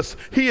Jesus?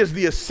 He is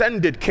the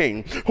ascended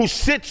King who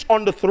sits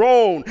on the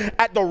throne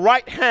at the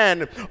right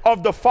hand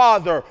of the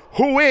Father.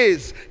 Who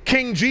is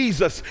King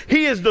Jesus?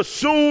 He is the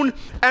soon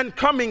and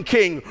coming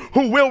King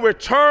who will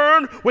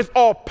return with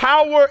all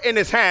power in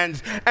his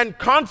hands and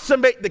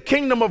consummate the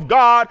kingdom of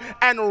God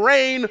and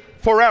reign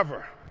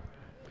forever.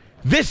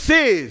 This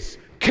is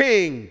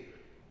King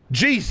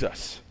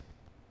Jesus.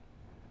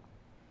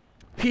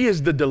 He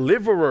is the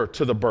deliverer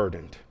to the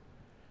burdened.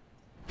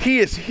 He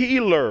is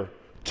healer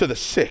to the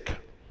sick.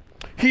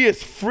 He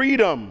is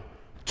freedom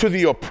to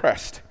the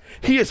oppressed.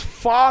 He is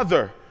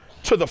father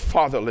to the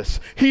fatherless.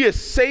 He is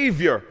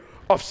savior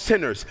of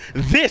sinners.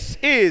 This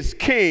is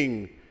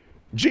King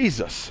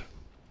Jesus.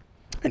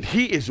 And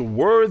he is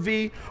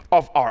worthy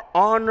of our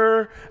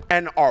honor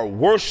and our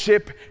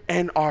worship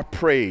and our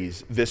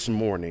praise this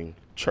morning,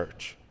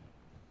 church.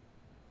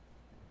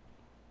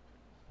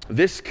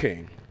 This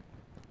King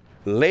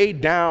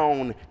laid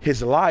down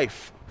his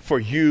life for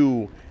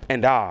you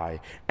and I,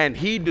 and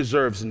he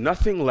deserves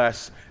nothing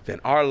less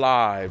than our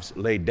lives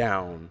laid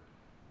down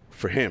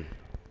for him.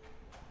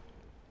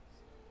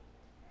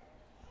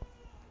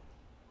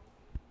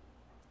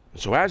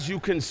 So as you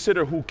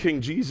consider who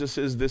King Jesus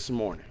is this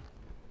morning,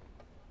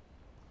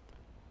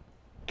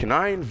 can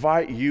I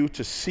invite you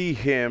to see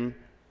him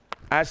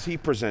as he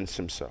presents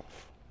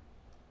himself?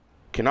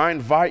 Can I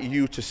invite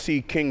you to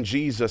see King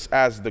Jesus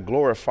as the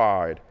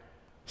glorified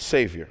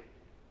Savior?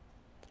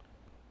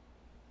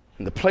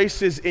 And the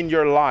places in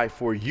your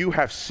life where you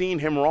have seen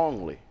him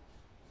wrongly,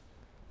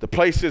 the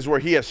places where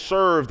he has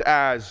served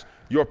as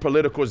your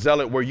political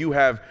zealot, where you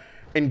have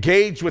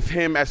engaged with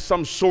him as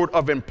some sort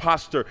of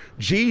imposter,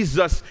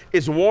 Jesus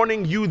is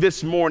warning you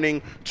this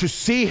morning to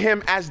see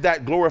him as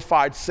that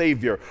glorified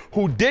Savior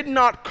who did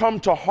not come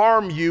to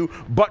harm you,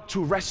 but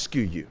to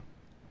rescue you,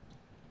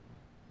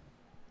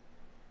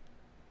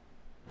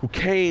 who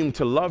came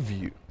to love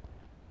you.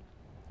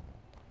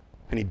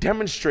 And he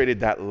demonstrated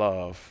that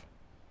love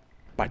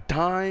by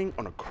dying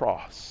on a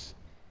cross,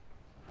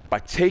 by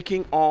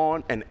taking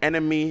on an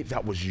enemy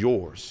that was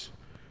yours,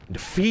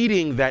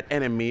 defeating that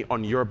enemy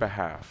on your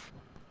behalf,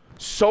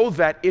 so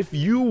that if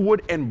you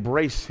would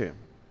embrace him,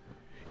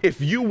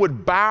 if you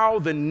would bow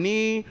the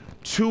knee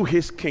to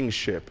his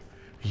kingship,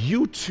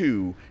 you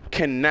too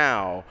can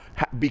now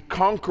be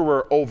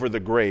conqueror over the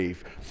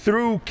grave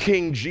through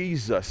King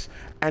Jesus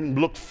and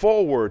look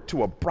forward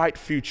to a bright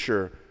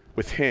future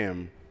with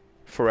him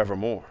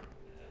forevermore.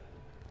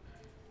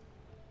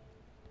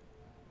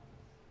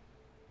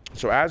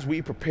 So as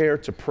we prepare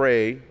to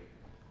pray,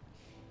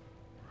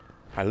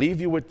 I leave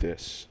you with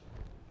this.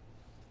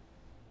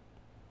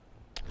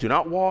 Do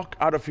not walk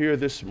out of here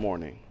this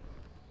morning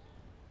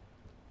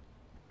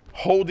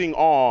holding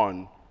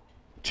on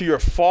to your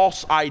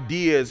false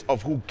ideas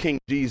of who King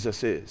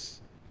Jesus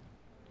is.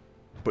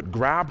 but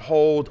grab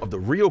hold of the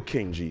real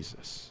King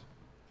Jesus,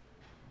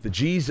 the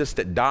Jesus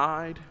that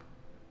died,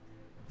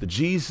 the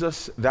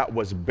Jesus that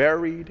was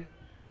buried,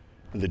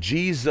 and the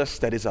Jesus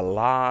that is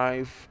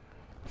alive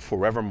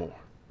forevermore.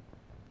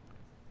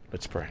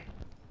 Let's pray.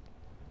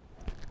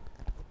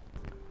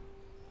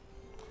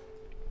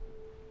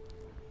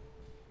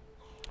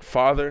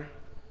 Father,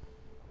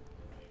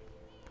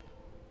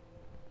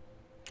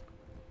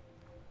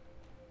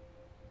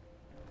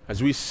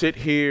 as we sit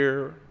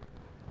here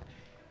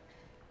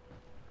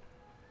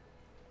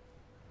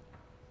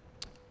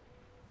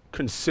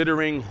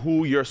considering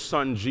who your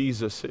son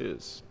Jesus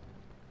is,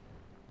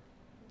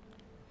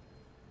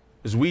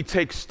 as we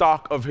take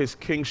stock of his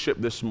kingship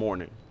this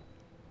morning,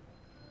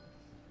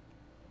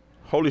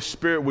 Holy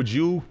Spirit, would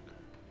you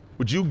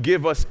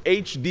give us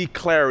HD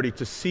clarity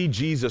to see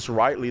Jesus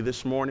rightly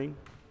this morning?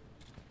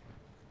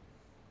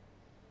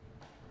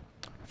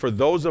 For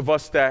those of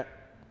us that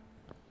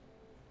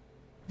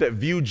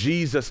view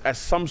Jesus as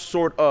some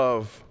sort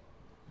of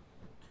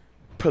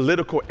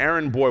political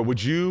errand boy,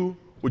 would you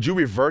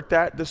revert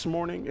that this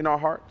morning in our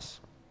hearts?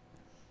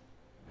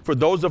 For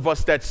those of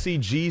us that see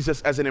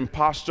Jesus as an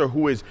imposter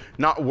who is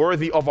not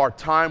worthy of our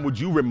time, would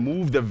you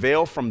remove the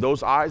veil from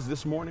those eyes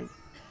this morning?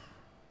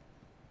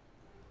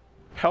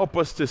 Help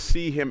us to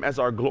see him as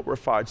our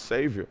glorified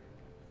Savior.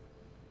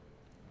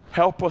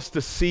 Help us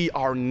to see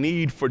our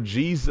need for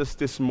Jesus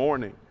this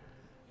morning.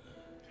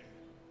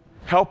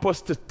 Help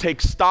us to take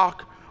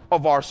stock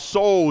of our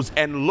souls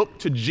and look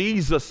to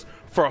Jesus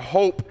for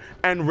hope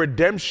and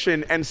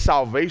redemption and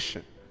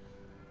salvation.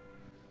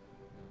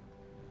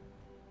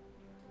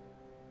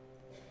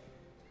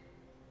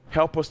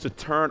 Help us to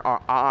turn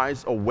our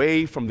eyes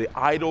away from the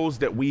idols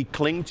that we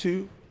cling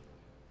to,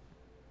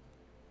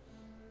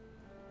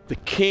 the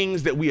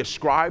kings that we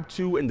ascribe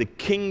to, and the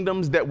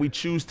kingdoms that we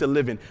choose to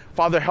live in.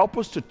 Father, help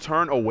us to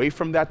turn away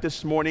from that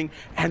this morning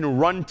and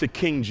run to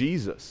King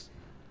Jesus.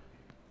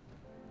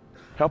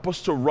 Help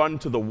us to run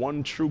to the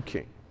one true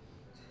King,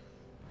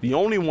 the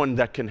only one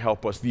that can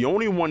help us, the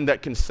only one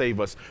that can save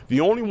us,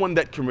 the only one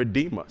that can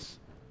redeem us.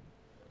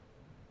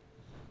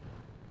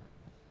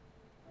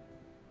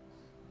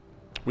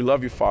 We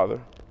love you, Father.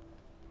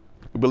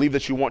 We believe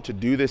that you want to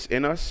do this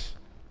in us.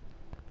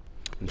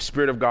 In the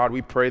Spirit of God,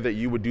 we pray that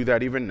you would do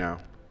that even now.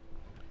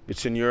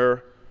 It's in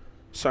your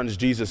Son's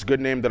Jesus' good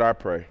name that I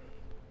pray.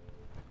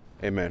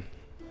 Amen.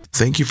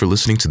 Thank you for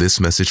listening to this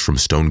message from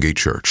Stonegate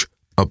Church.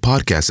 A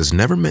podcast is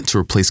never meant to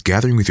replace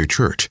gathering with your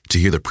church to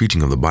hear the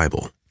preaching of the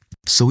Bible.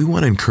 So we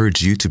want to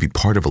encourage you to be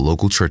part of a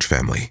local church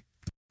family.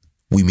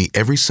 We meet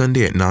every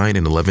Sunday at 9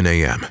 and 11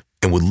 a.m.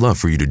 and would love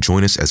for you to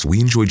join us as we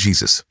enjoy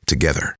Jesus together.